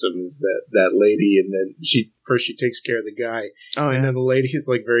fights him is that lady, and then she takes care of the guy. Oh, and then the lady's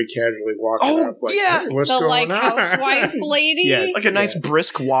like very casually walking up, like, hey, what's the going on? housewife lady. Yes, like a nice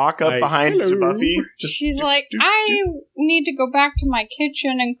brisk walk up behind Buffy. She's like, I need to go back to my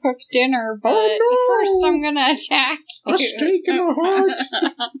kitchen and cook dinner, but first I'm gonna attack you. A steak and a heart.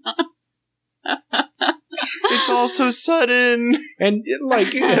 It's all so sudden, and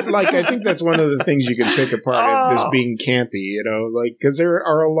like I think that's one of the things you can pick apart as being campy, like because there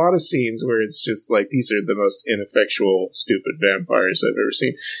are a lot of scenes where it's just like these are the most ineffectual, stupid vampires I've ever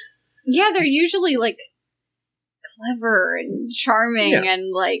seen. Yeah, they're usually like clever and charming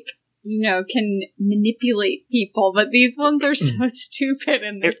and like can manipulate people, but these ones are so stupid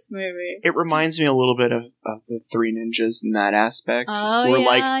in this movie. It reminds me a little bit of the Three Ninjas in that aspect, where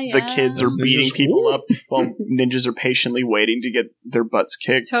the kids are beating people up while ninjas are patiently waiting to get their butts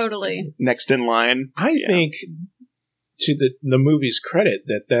kicked. Totally. Next in line. I think, to the movie's credit,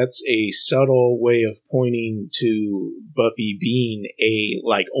 that's a subtle way of pointing to Buffy being a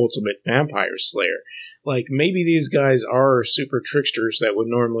ultimate vampire slayer. Like, maybe these guys are super tricksters that would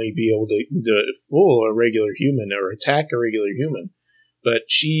normally be able to fool a regular human or attack a regular human. But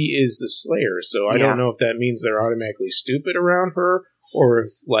she is the slayer, so I don't know if that means they're automatically stupid around her, or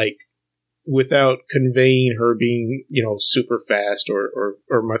if, without conveying her being, super fast or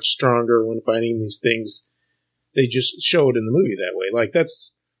much stronger when fighting these things, they just show it in the movie that way.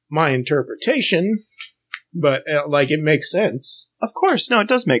 That's my interpretation, but, it makes sense. Of course. No, it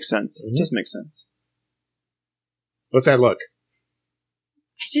does make sense. Mm-hmm. It does make sense. What's that look?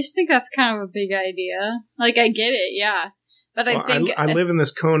 I just think that's kind of a big idea. I get it, yeah. But I think... I live in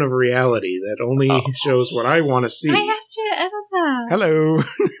this cone of reality that only shows what I want to see. I asked you to edit that. Hello.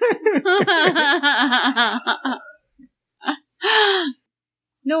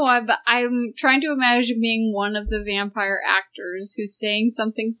 No, I'm trying to imagine being one of the vampire actors who's saying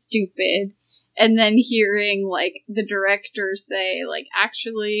something stupid, and then hearing, the director say,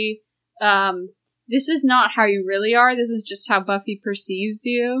 actually, this is not how you really are. This is just how Buffy perceives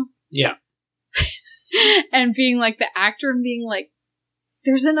you. Yeah. And being the actor and being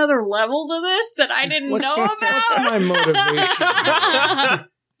there's another level to this that I didn't know about. What's my motivation?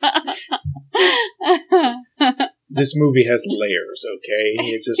 This movie has layers, okay?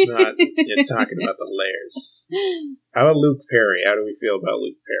 It's just not talking about the layers. How about Luke Perry? How do we feel about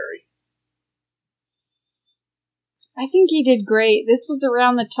Luke Perry? I think he did great. This was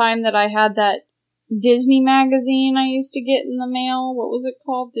around the time that I had that Disney magazine I used to get in the mail. What was it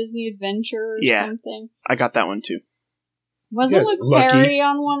called? Disney Adventure or something? I got that one too. Wasn't Luke Perry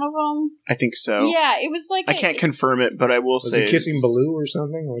on one of them? I think so. Yeah, it was I can't confirm it, but I will say... Was he kissing Baloo or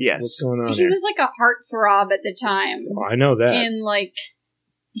something? What's going on He was a heartthrob at the time. Oh, I know that. In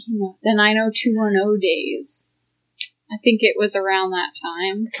the 90210 days. I think it was around that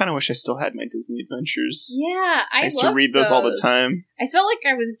time. I kind of wish I still had my Disney Adventures. Yeah, I used to read those all the time. I felt like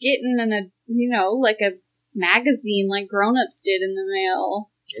I was getting a magazine like grown-ups did in the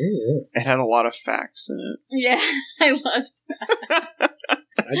mail. Yeah. It had a lot of facts in it. Yeah, I loved that.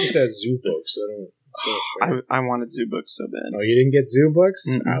 I just had Zoo Books. I wanted Zoo Books so bad. Oh, you didn't get Zoo Books?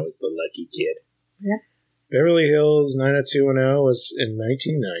 Mm-mm. I was the lucky kid. Yeah. Beverly Hills 90210 was in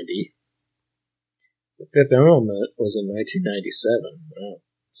 1990. The Fifth Element was in 1997. Wow.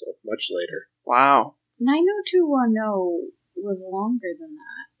 So much later. Wow. 90210 was longer than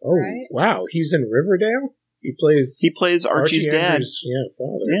that. Oh, right? Wow. He's in Riverdale? He plays Archie's dad. Andrews'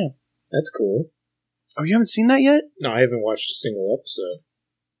 father. Yeah. That's cool. Oh, you haven't seen that yet? No, I haven't watched a single episode.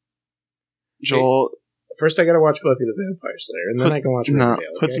 Joel... First I gotta watch Buffy the Vampire Slayer, and then I can watch Riverdale.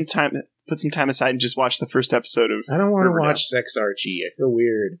 Put some time aside and just watch the first episode of I don't want to Riverdale. watch Sex Archie. I feel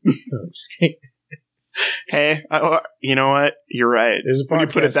weird. No, I'm just kidding. Hey, you know what? You're right. There's a podcast when you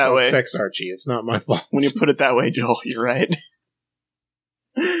put it that called way. Sex Archie. It's not my fault. When you put it that way, Joel, you're right.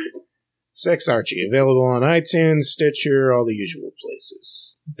 Sex Archie, available on iTunes, Stitcher, all the usual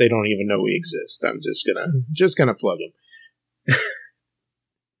places. They don't even know we exist. I'm just gonna plug them.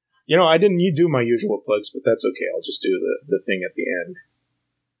 I didn't do my usual plugs, but that's okay. I'll just do the thing at the end.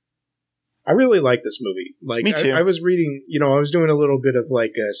 I really like this movie. Like, Me too. I was reading, I was doing a little bit of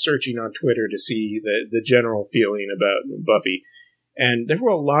like searching on Twitter to see the general feeling about Buffy. And there were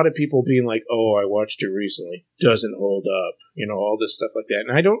a lot of people being like, oh, I watched it recently. Doesn't hold up. All this stuff like that.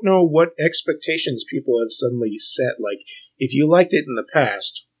 And I don't know what expectations people have suddenly set. Like, if you liked it in the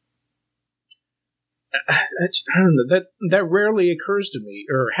past, I don't know. That rarely occurs to me,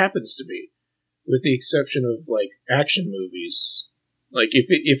 or happens to me, with the exception of, like, action movies. Like, if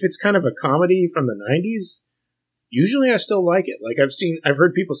it's kind of a comedy from the 90s, usually I still like it. Like, I've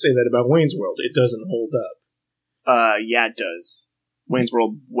heard people say that about Wayne's World. It doesn't hold up. Yeah, it does. Wayne's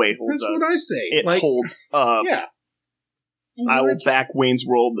World way holds That's up. what I say. It holds up. Yeah. I will back Wayne's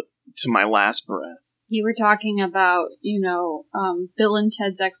World to my last breath. You were talking about, Bill and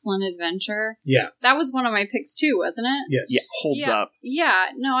Ted's Excellent Adventure. Yeah. That was one of my picks too, wasn't it? Yes. Yeah, holds up. Yeah.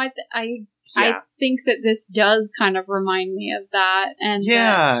 No, I think that this does kind of remind me of that, and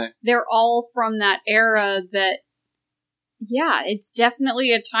that they're all from that era. That it's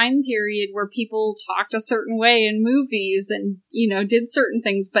definitely a time period where people talked a certain way in movies and did certain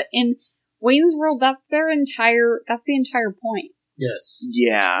things, but in Wayne's World, that's the entire point. Yes.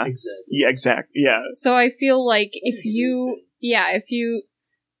 Yeah. Exactly. Yeah, exactly. Yeah. So I feel like if you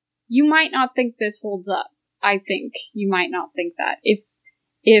might not think this holds up. I think you might not think that.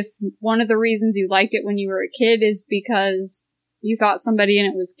 If one of the reasons you liked it when you were a kid is because you thought somebody in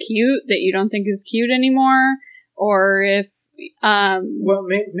it was cute that you don't think is cute anymore, or if well,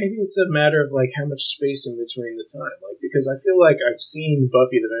 maybe it's a matter of like how much space in between the time, like, because I feel like I've seen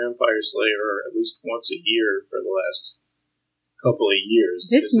Buffy the Vampire Slayer at least once a year for the last couple of years.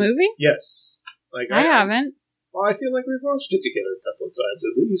 This movie? Yes. Like I haven't. Well, I feel like we've watched it together a couple of times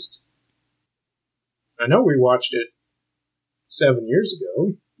at least. I know we watched it 7 years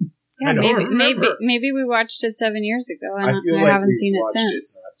ago. Yeah, maybe we watched it 7 years ago, and I like haven't seen it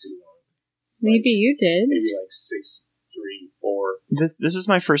since. Not too long. Maybe you did. Maybe like 6, 3, 4. This is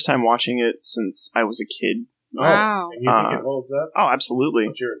my first time watching it since I was a kid. Wow. And you think it holds up? Oh, absolutely.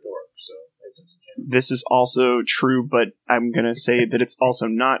 But you're a dork, so it doesn't count. This is also true, but I'm going to say that it's also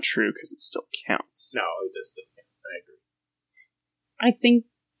not true because it still counts. No, it does still count. I agree. I think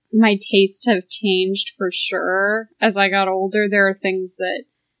my tastes have changed for sure. As I got older, there are things that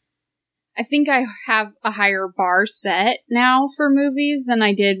I think I have a higher bar set now for movies than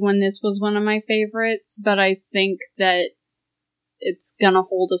I did when this was one of my favorites, but I think that it's gonna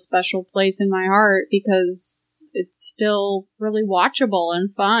hold a special place in my heart because it's still really watchable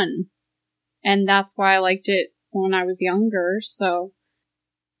and fun. And that's why I liked it when I was younger, so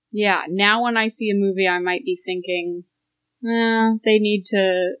yeah, now when I see a movie I might be thinking, they need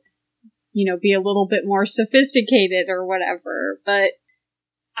to, be a little bit more sophisticated or whatever, but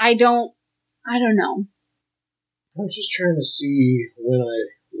I don't know. I'm just trying to see when I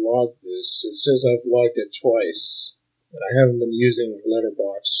logged this. It says I've logged it twice, and I haven't been using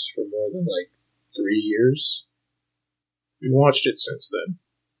Letterboxd for more than 3 years. We watched it since then.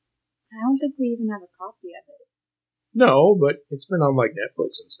 I don't think we even have a copy of it. No, but it's been on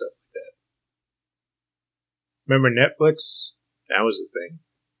Netflix and stuff like that. Remember Netflix? That was the thing.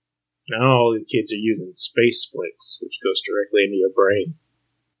 Now all the kids are using Spaceflix, which goes directly into your brain.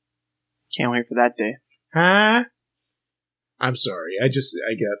 Can't wait for that day. Huh? I'm sorry. I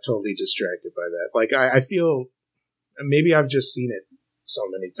got totally distracted by that. I feel maybe I've just seen it so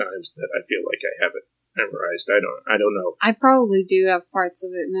many times that I feel like I have it memorized. I don't know. I probably do have parts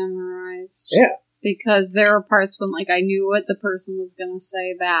of it memorized. Yeah. Because there are parts when I knew what the person was going to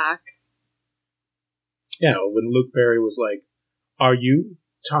say back. Yeah, when Luke Perry was like, "Are you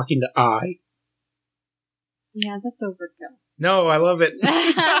talking to I?" Yeah, that's overkill. No, I love it.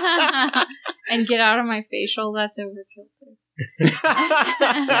 And get out of my facial, that's overkill too.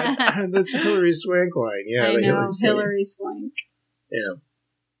 That's Hilary Swank line. Yeah, I know, Hilary Swank. Yeah.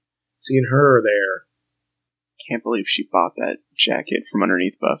 Seeing her there. Can't believe she bought that jacket from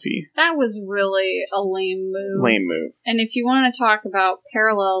underneath Buffy. That was really a lame move. Lame move. And if you want to talk about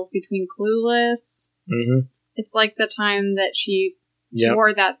parallels between Clueless, it's like the time that she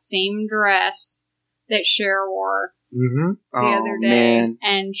wore that same dress that Cher wore the other day. Man.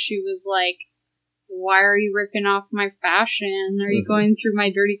 And she was like, "Why are you ripping off my fashion? Are you going through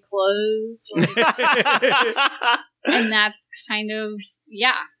my dirty clothes?" And that's kind of,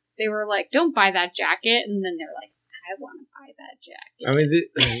 they were like, "Don't buy that jacket." And then they're like, "I want to buy that jacket." I mean,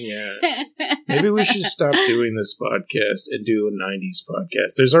 maybe we should stop doing this podcast and do a 90s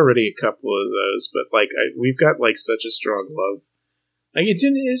podcast. There's already a couple of those, but we've got such a strong love Like it's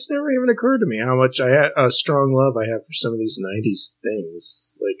never even occurred to me how much a strong love I have for some of these '90s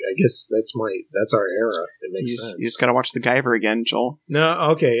things. Like, I guess that's our era. It makes sense. You just gotta watch the Guyver again, Joel. No,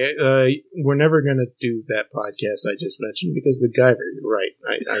 okay. We're never gonna do that podcast I just mentioned because the Guyver. You're right.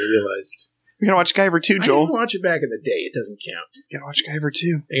 I realized. You gotta watch Guyver too, I Joel. didn't watch it back in the day. It doesn't count. You gotta watch Guyver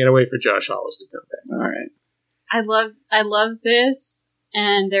too. I gotta wait for Josh Hollis to come back. All right. I love this,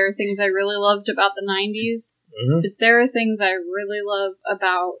 and there are things I really loved about the 90s, Mm-hmm. but there are things I really love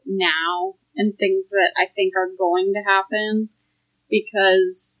about now, and things that I think are going to happen,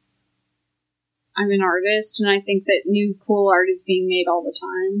 because I'm an artist, and I think that new cool art is being made all the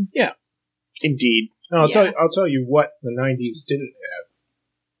time. Yeah. Indeed. No, I'll tell you what the '90s didn't have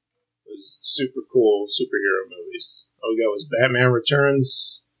was super cool superhero movies. All we got was Batman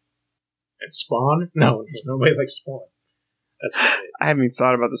Returns and Spawn. No, nobody likes Spawn. That's about it. I haven't even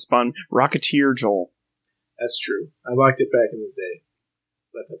thought about the Spawn. Rocketeer, Joel. That's true. I liked it back in the day,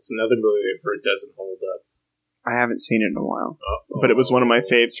 but that's another movie where it doesn't hold up. I haven't seen it in a while, Uh-oh. but it was one of my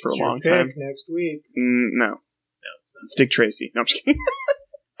faves for a It's your long pick time. Next week. No. No, it's It's Dick Tracy. No, I'm just kidding.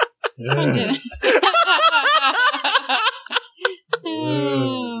 not.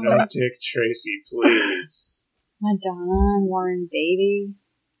 No, Dick Tracy, please. Madonna and Warren Beatty.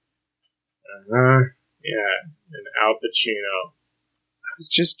 Yeah, and Al Pacino. I was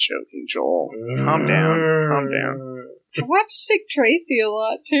just joking, Joel. Calm down. Calm down. I watched Dick Tracy a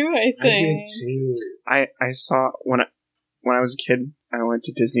lot too, I I did think. too. I saw when I was a kid, I went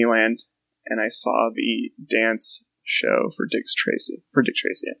to Disneyland and I saw the dance show for Dick Tracy.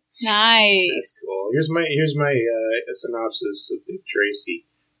 Nice. That's cool. Here's my synopsis of Dick Tracy.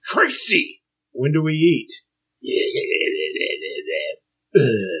 Tracy, when do we eat?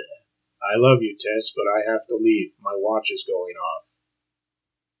 I love you, Tess, but I have to leave. My watch is going off.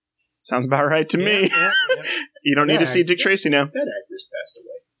 Sounds about right to me. Yeah. You don't need to see Dick Tracy now. That actor's passed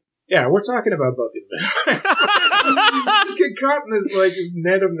away. Yeah, we're talking about Buffy the Vampire. Just get caught in this like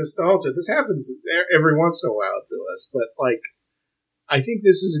net of nostalgia. This happens every once in a while to us, but like, I think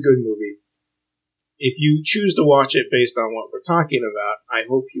this is a good movie. If you choose to watch it based on what we're talking about, I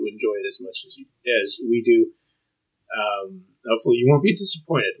hope you enjoy it as much as we do. Hopefully you won't be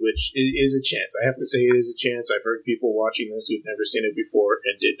disappointed, which is a chance. I have to say it is a chance. I've heard people watching this who've never seen it before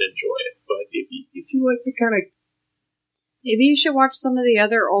and did enjoy it. But if you like the kind of... Maybe you should watch some of the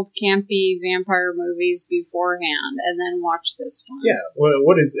other old campy vampire movies beforehand and then watch this one. Yeah,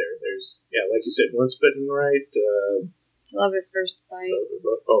 what is there? There's, like you said, Once Bitten Right. Love at First Bite.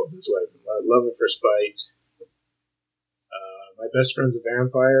 That's what Love at First Bite. My Best Friend's a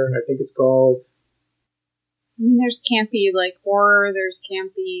Vampire, I think it's called. I mean, there's campy, like, horror. There's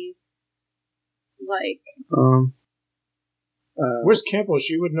campy, like... Where's Campbell?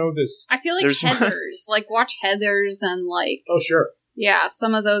 She would know this. I feel like There's- Heathers. Like, watch Heathers and, like... Oh, sure. Yeah,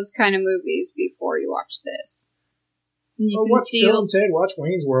 some of those kind of movies before you watch this. And you can Watch see... Bill and Ted, watch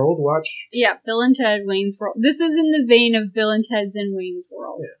Wayne's World, watch... Yeah, Bill and Ted, Wayne's World. This is in the vein of Bill and Ted's in Wayne's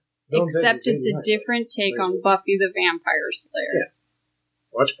World. Yeah. Bill and Ted's Except the same it's a night. different take on Buffy the Vampire Slayer. Yeah.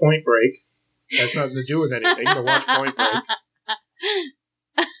 Watch Point Break. Has nothing to do with anything, but watch Point Break.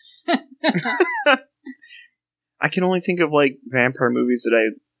 I can only think of like vampire movies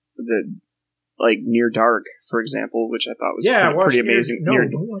that like Near Dark, for example, which I thought was pretty amazing. No,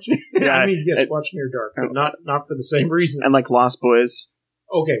 don't watch it. Yeah, I mean, yes, watch Near Dark, but not for the same reason. And like Lost Boys.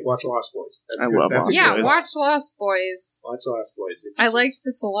 Okay, watch Lost Boys. That's I good. love That's Lost a Yeah, good Boys. watch Lost Boys. Watch Lost Boys. I liked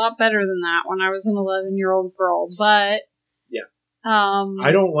this a lot better than that when I was an 11-year-old girl, but... Yeah.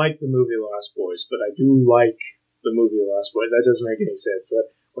 I don't like the movie Lost Boys, but I do like the movie Lost Boys. That doesn't make any sense.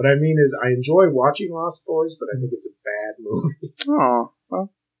 What I mean is, I enjoy watching Lost Boys, but I think it's a bad movie. Oh,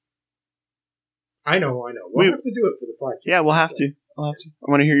 well. I know. We'll have to do it for the podcast. Yeah, we'll have to. I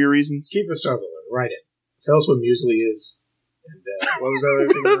want to hear your reasons. Kiefer Sutherland, write it. Tell us what muesli is. And what was the other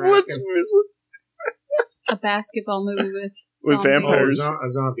thing you were What's asking? a basketball movie with With zombies. vampires. A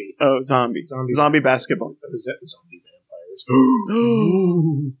zombie. Oh, zombie basketball. Was that zombie vampires?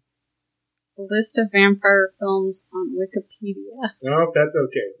 A list of vampire films on Wikipedia. No, that's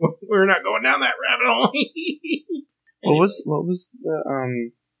okay. We're not going down that rabbit hole. What was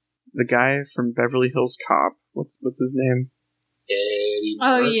the guy from Beverly Hills Cop? What's his name? Eddie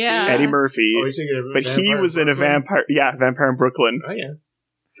Oh, Murphy. yeah. Eddie Murphy. Oh, you're thinking of But he Vampire was in a Brooklyn? Vampire in Brooklyn. Oh, yeah.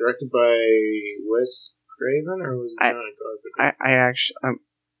 Directed by Wes Craven, or was it John Carpenter? I actually,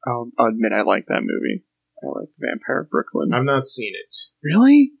 I'll admit I like that movie. I like the Vampire of Brooklyn. I've not seen it.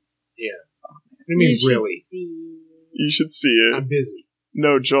 Really? Yeah. I mean, You should really. see. You should see it. I'm busy.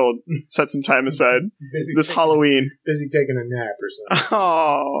 No, Joel, set some time aside. Busy This taking- Halloween. Busy taking a nap or something.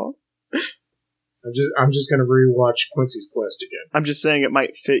 Oh. I'm just gonna rewatch Quincy's Quest again. I'm just saying it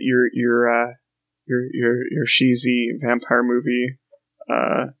might fit your cheesy vampire movie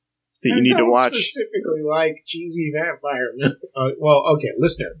that you need to watch. Specifically, like cheesy vampire. Well, okay,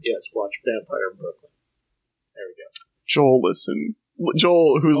 listener, yes, watch Vampire in Brooklyn. There we go. Joel, listen.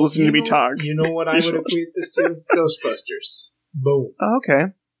 Joel, who's listening to me talk. You know what I would equate this to? Ghostbusters. Boom. Oh, okay.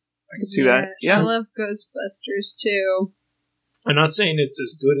 I can see that. Yeah. I love Ghostbusters too. I'm not saying it's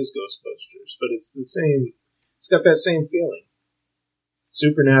as good as Ghostbusters, but it's the same. It's got that same feeling.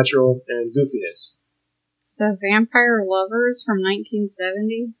 Supernatural and goofiness. The Vampire Lovers from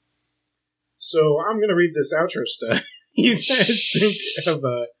 1970. So I'm going to read this outro stuff. You guys think of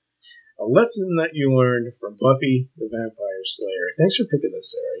a lesson that you learned from Buffy the Vampire Slayer. Thanks for picking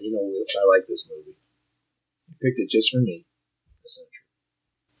this, Sarah. You know, I like this movie. You picked it just for me. That's not true.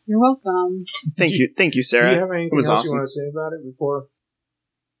 You're welcome. Thank you, Sarah. Do you have anything else awesome. you want to say about it before?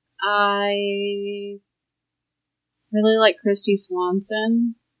 I really like Christy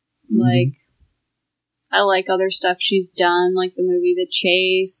Swanson. Mm-hmm. Like, I like other stuff she's done, like the movie The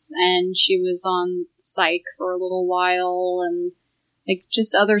Chase, and she was on Psych for a little while, and like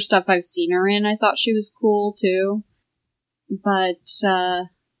just other stuff I've seen her in. I thought she was cool too. But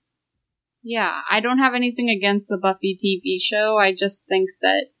yeah, I don't have anything against the Buffy TV show. I just think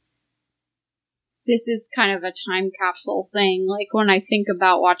that this is kind of a time capsule thing. Like, when I think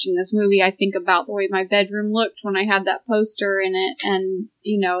about watching this movie, I think about the way my bedroom looked when I had that poster in it, and,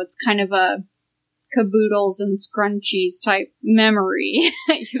 you know, it's kind of a caboodles and scrunchies type memory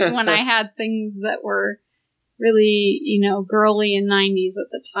when I had things that were really, you know, girly and 90s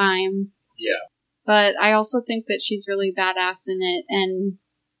at the time. Yeah. But I also think that she's really badass in it, and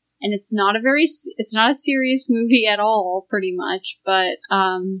it's not a serious movie at all, pretty much, but,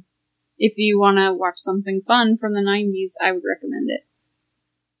 if you want to watch something fun from the 90s, I would recommend it.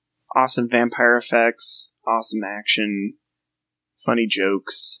 Awesome vampire effects, awesome action, funny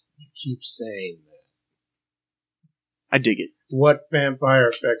jokes. You keep saying that. I dig it. What vampire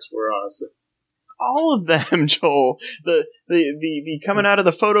effects were awesome? All of them, Joel. The coming out of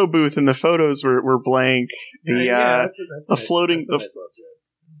the photo booth and the photos were blank. The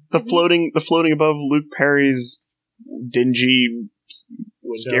floating above Luke Perry's dingy,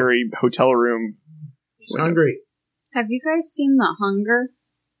 scary hotel room. He's hungry. Have you guys seen The Hunger?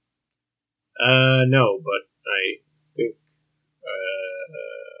 No, but I think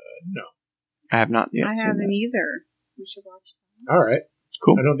no. I have not yet I seen haven't that. either. We should watch that. All right,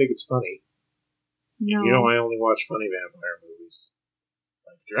 Cool. I don't think it's funny. No. You know, I only watch funny vampire movies.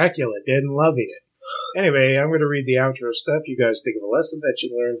 Like Dracula, dead and loving it. Anyway, I'm going to read the outro stuff. You guys think of a lesson that you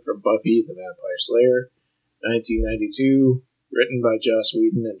learned from Buffy the Vampire Slayer, 1992, written by Joss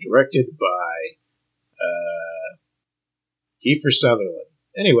Whedon and directed by Kiefer Sutherland.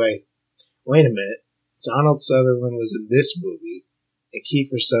 Anyway, wait a minute. Donald Sutherland was in this movie, and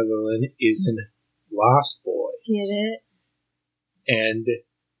Kiefer Sutherland is in Lost Boys. Get it? And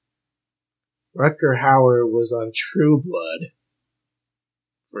Rutger Hauer was on True Blood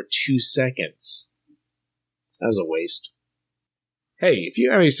for 2 seconds. That was a waste. Hey, if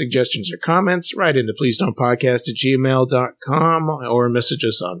you have any suggestions or comments, write into pleasedon'tpodcast@gmail.com or message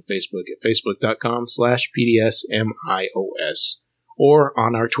us on Facebook at facebook.com/PDSMIOS or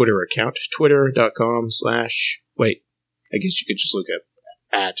on our Twitter account, twitter.com/ wait, I guess you could just look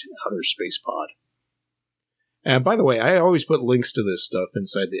at Outer Space Pod. And by the way, I always put links to this stuff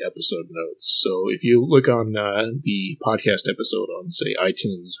inside the episode notes. So if you look on the podcast episode on, say,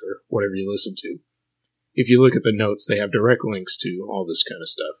 iTunes or whatever you listen to, if you look at the notes, they have direct links to all this kind of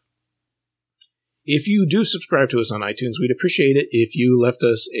stuff. If you do subscribe to us on iTunes, we'd appreciate it if you left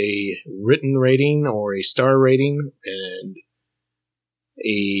us a written rating or a star rating. And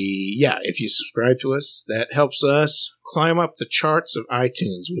if you subscribe to us, that helps us climb up the charts of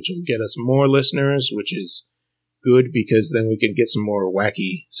iTunes, which will get us more listeners, which is good because then we can get some more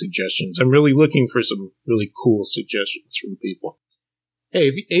wacky suggestions. I'm really looking for some really cool suggestions from people.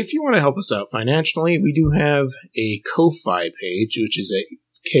 Hey, if you want to help us out financially, we do have a Ko-Fi page, which is at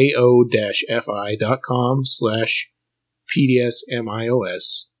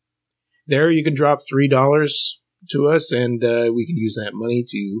ko-fi.com/PDSMIOS. There you can drop $3 to us, and we can use that money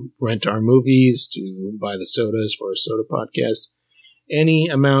to rent our movies, to buy the sodas for our soda podcast. Any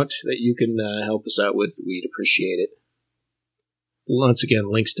amount that you can help us out with, we'd appreciate it. Once again,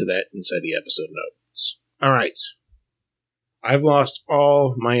 links to that inside the episode notes. All right. I've lost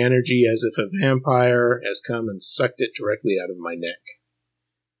all my energy as if a vampire has come and sucked it directly out of my neck.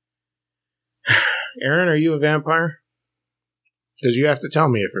 Aaron, are you a vampire? Because you have to tell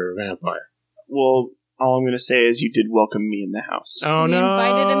me if you're a vampire. Well, all I'm going to say is you did welcome me in the house. Oh, We no.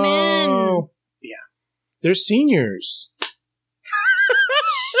 invited him in. They're seniors.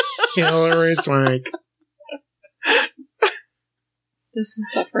 Hilary Swank. This was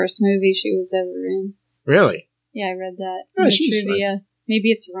the first movie she was ever in. Really? Yeah, I read that Oh, in the she's trivia.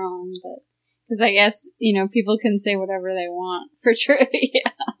 Maybe it's wrong, but because I guess people can say whatever they want for trivia.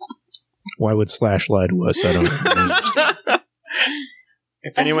 Why would Slash lie to us? I don't know.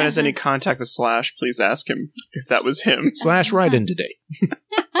 If anyone has any contact with Slash, please ask him if that was him. Slash right in today.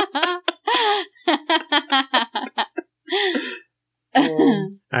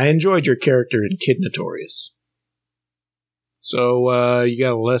 I enjoyed your character in Kid Notorious. So, you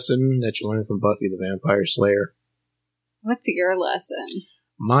got a lesson that you learned from Buffy the Vampire Slayer. What's your lesson?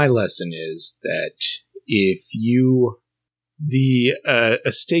 My lesson is that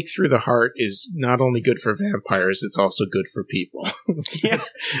a stake through the heart is not only good for vampires, it's also good for people. Yeah.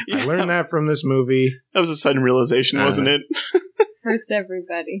 I learned that from this movie. That was a sudden realization, wasn't it? Hurts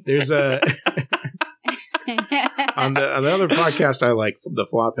everybody. There's on the other podcast I like, the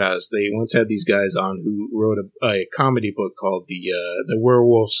Flophouse, they once had these guys on who wrote a comedy book called The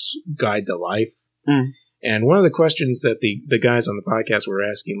Werewolf's Guide to Life. Mm. And one of the questions that the guys on the podcast were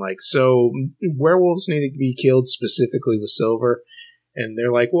asking, like, so werewolves need to be killed specifically with silver? And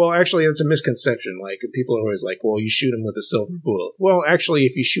they're like, well, actually, that's a misconception. Like, people are always like, well, you shoot them with a silver bullet. Well, actually,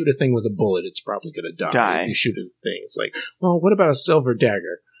 if you shoot a thing with a bullet, it's probably going to die. If you shoot a thing, it's like, well, what about a silver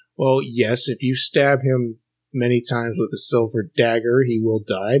dagger? Well, yes, if you stab him many times with a silver dagger, he will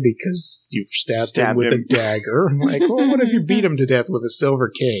die because you've stabbed him with a dagger. I'm like, well, what if you beat him to death with a silver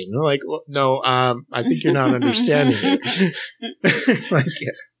cane? They're like, well, no, I think you're not understanding it. Like,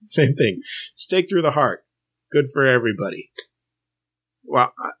 yeah, same thing. Stake through the heart. Good for everybody.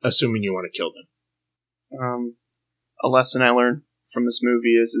 Well, assuming you want to kill them. A lesson I learned from this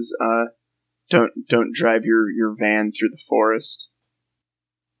movie is don't drive your van through the forest.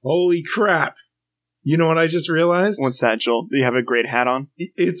 Holy crap. You know what I just realized? What's that, Joel? Do you have a great hat on?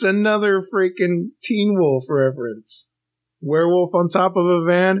 It's another freaking Teen Wolf reference. Werewolf on top of a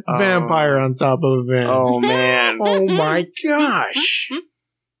van, vampire on top of a van. Oh, man. Oh, my gosh.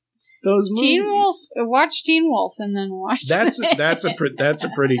 Those movies. Teen Wolf. Watch Teen Wolf and then watch That's a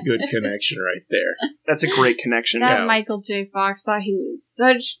pretty good connection right there. That's a great connection. That Yeah. Michael J. Fox thought he was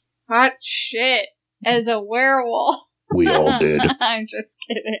such hot shit as a werewolf. We all did. I'm just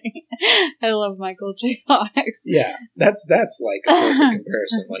kidding. I love Michael J. Fox. Yeah, that's like a perfect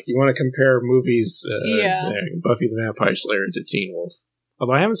comparison. Like, you want to compare movies, Buffy the Vampire Slayer to Teen Wolf.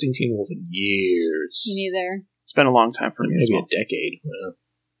 Although I haven't seen Teen Wolf in years. Me neither. It's been a long time for me as Maybe well. a decade. Yeah.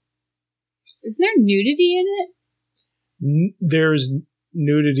 Isn't there nudity in it? There's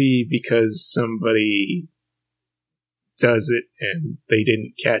nudity because somebody does it and they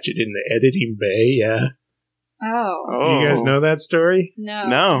didn't catch it in the editing bay, yeah. Oh. You guys know that story? No.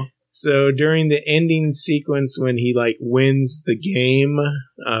 No. So during the ending sequence when he wins the game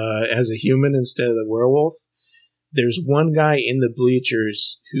as a human instead of the werewolf, there's one guy in the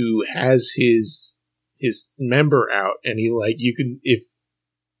bleachers who has his member out, and if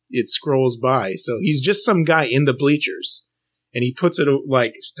it scrolls by. So he's just some guy in the bleachers, and he puts it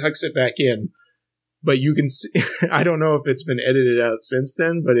tucks it back in. But you can see, I don't know if it's been edited out since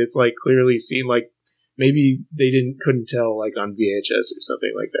then, but it's clearly seen maybe they couldn't tell on VHS or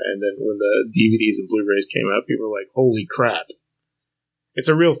something like that. And then when the DVDs and Blu-rays came out, people were like, holy crap. It's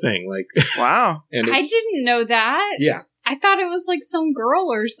a real thing. Wow. And I didn't know that. Yeah. I thought it was some girl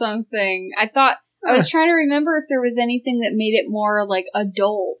or something. I was trying to remember if there was anything that made it more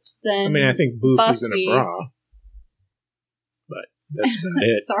adult than I mean, I think Boof Buffy. is in a bra. But that's about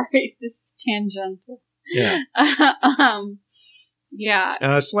it. Sorry, this is tangential. Yeah.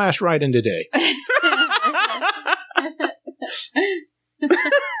 Yeah. Slash right in today.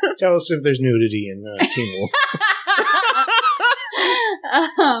 Tell us if there's nudity in Teen Wolf.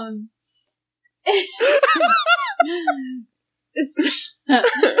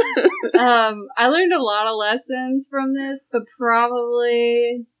 I learned a lot of lessons from this, but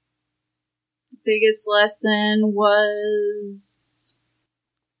probably the biggest lesson was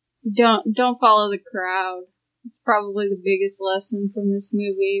don't follow the crowd. It's probably the biggest lesson from this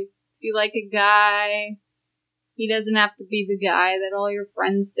movie. If you like a guy, he doesn't have to be the guy that all your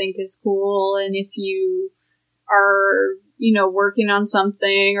friends think is cool. And if you are, working on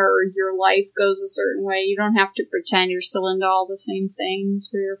something or your life goes a certain way, you don't have to pretend you're still into all the same things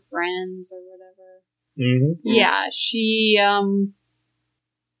for your friends or whatever. Mm-hmm. Yeah, she, I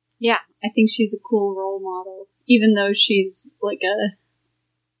think she's a cool role model, even though she's like a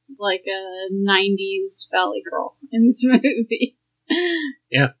 90s Valley Girl in this movie.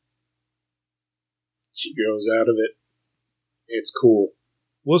 Yeah. She grows out of it. It's cool.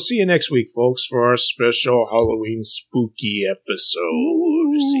 we'll see you next week, folks, for our special Halloween spooky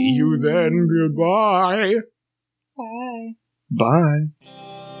episode. See you then. Goodbye. Bye. Bye.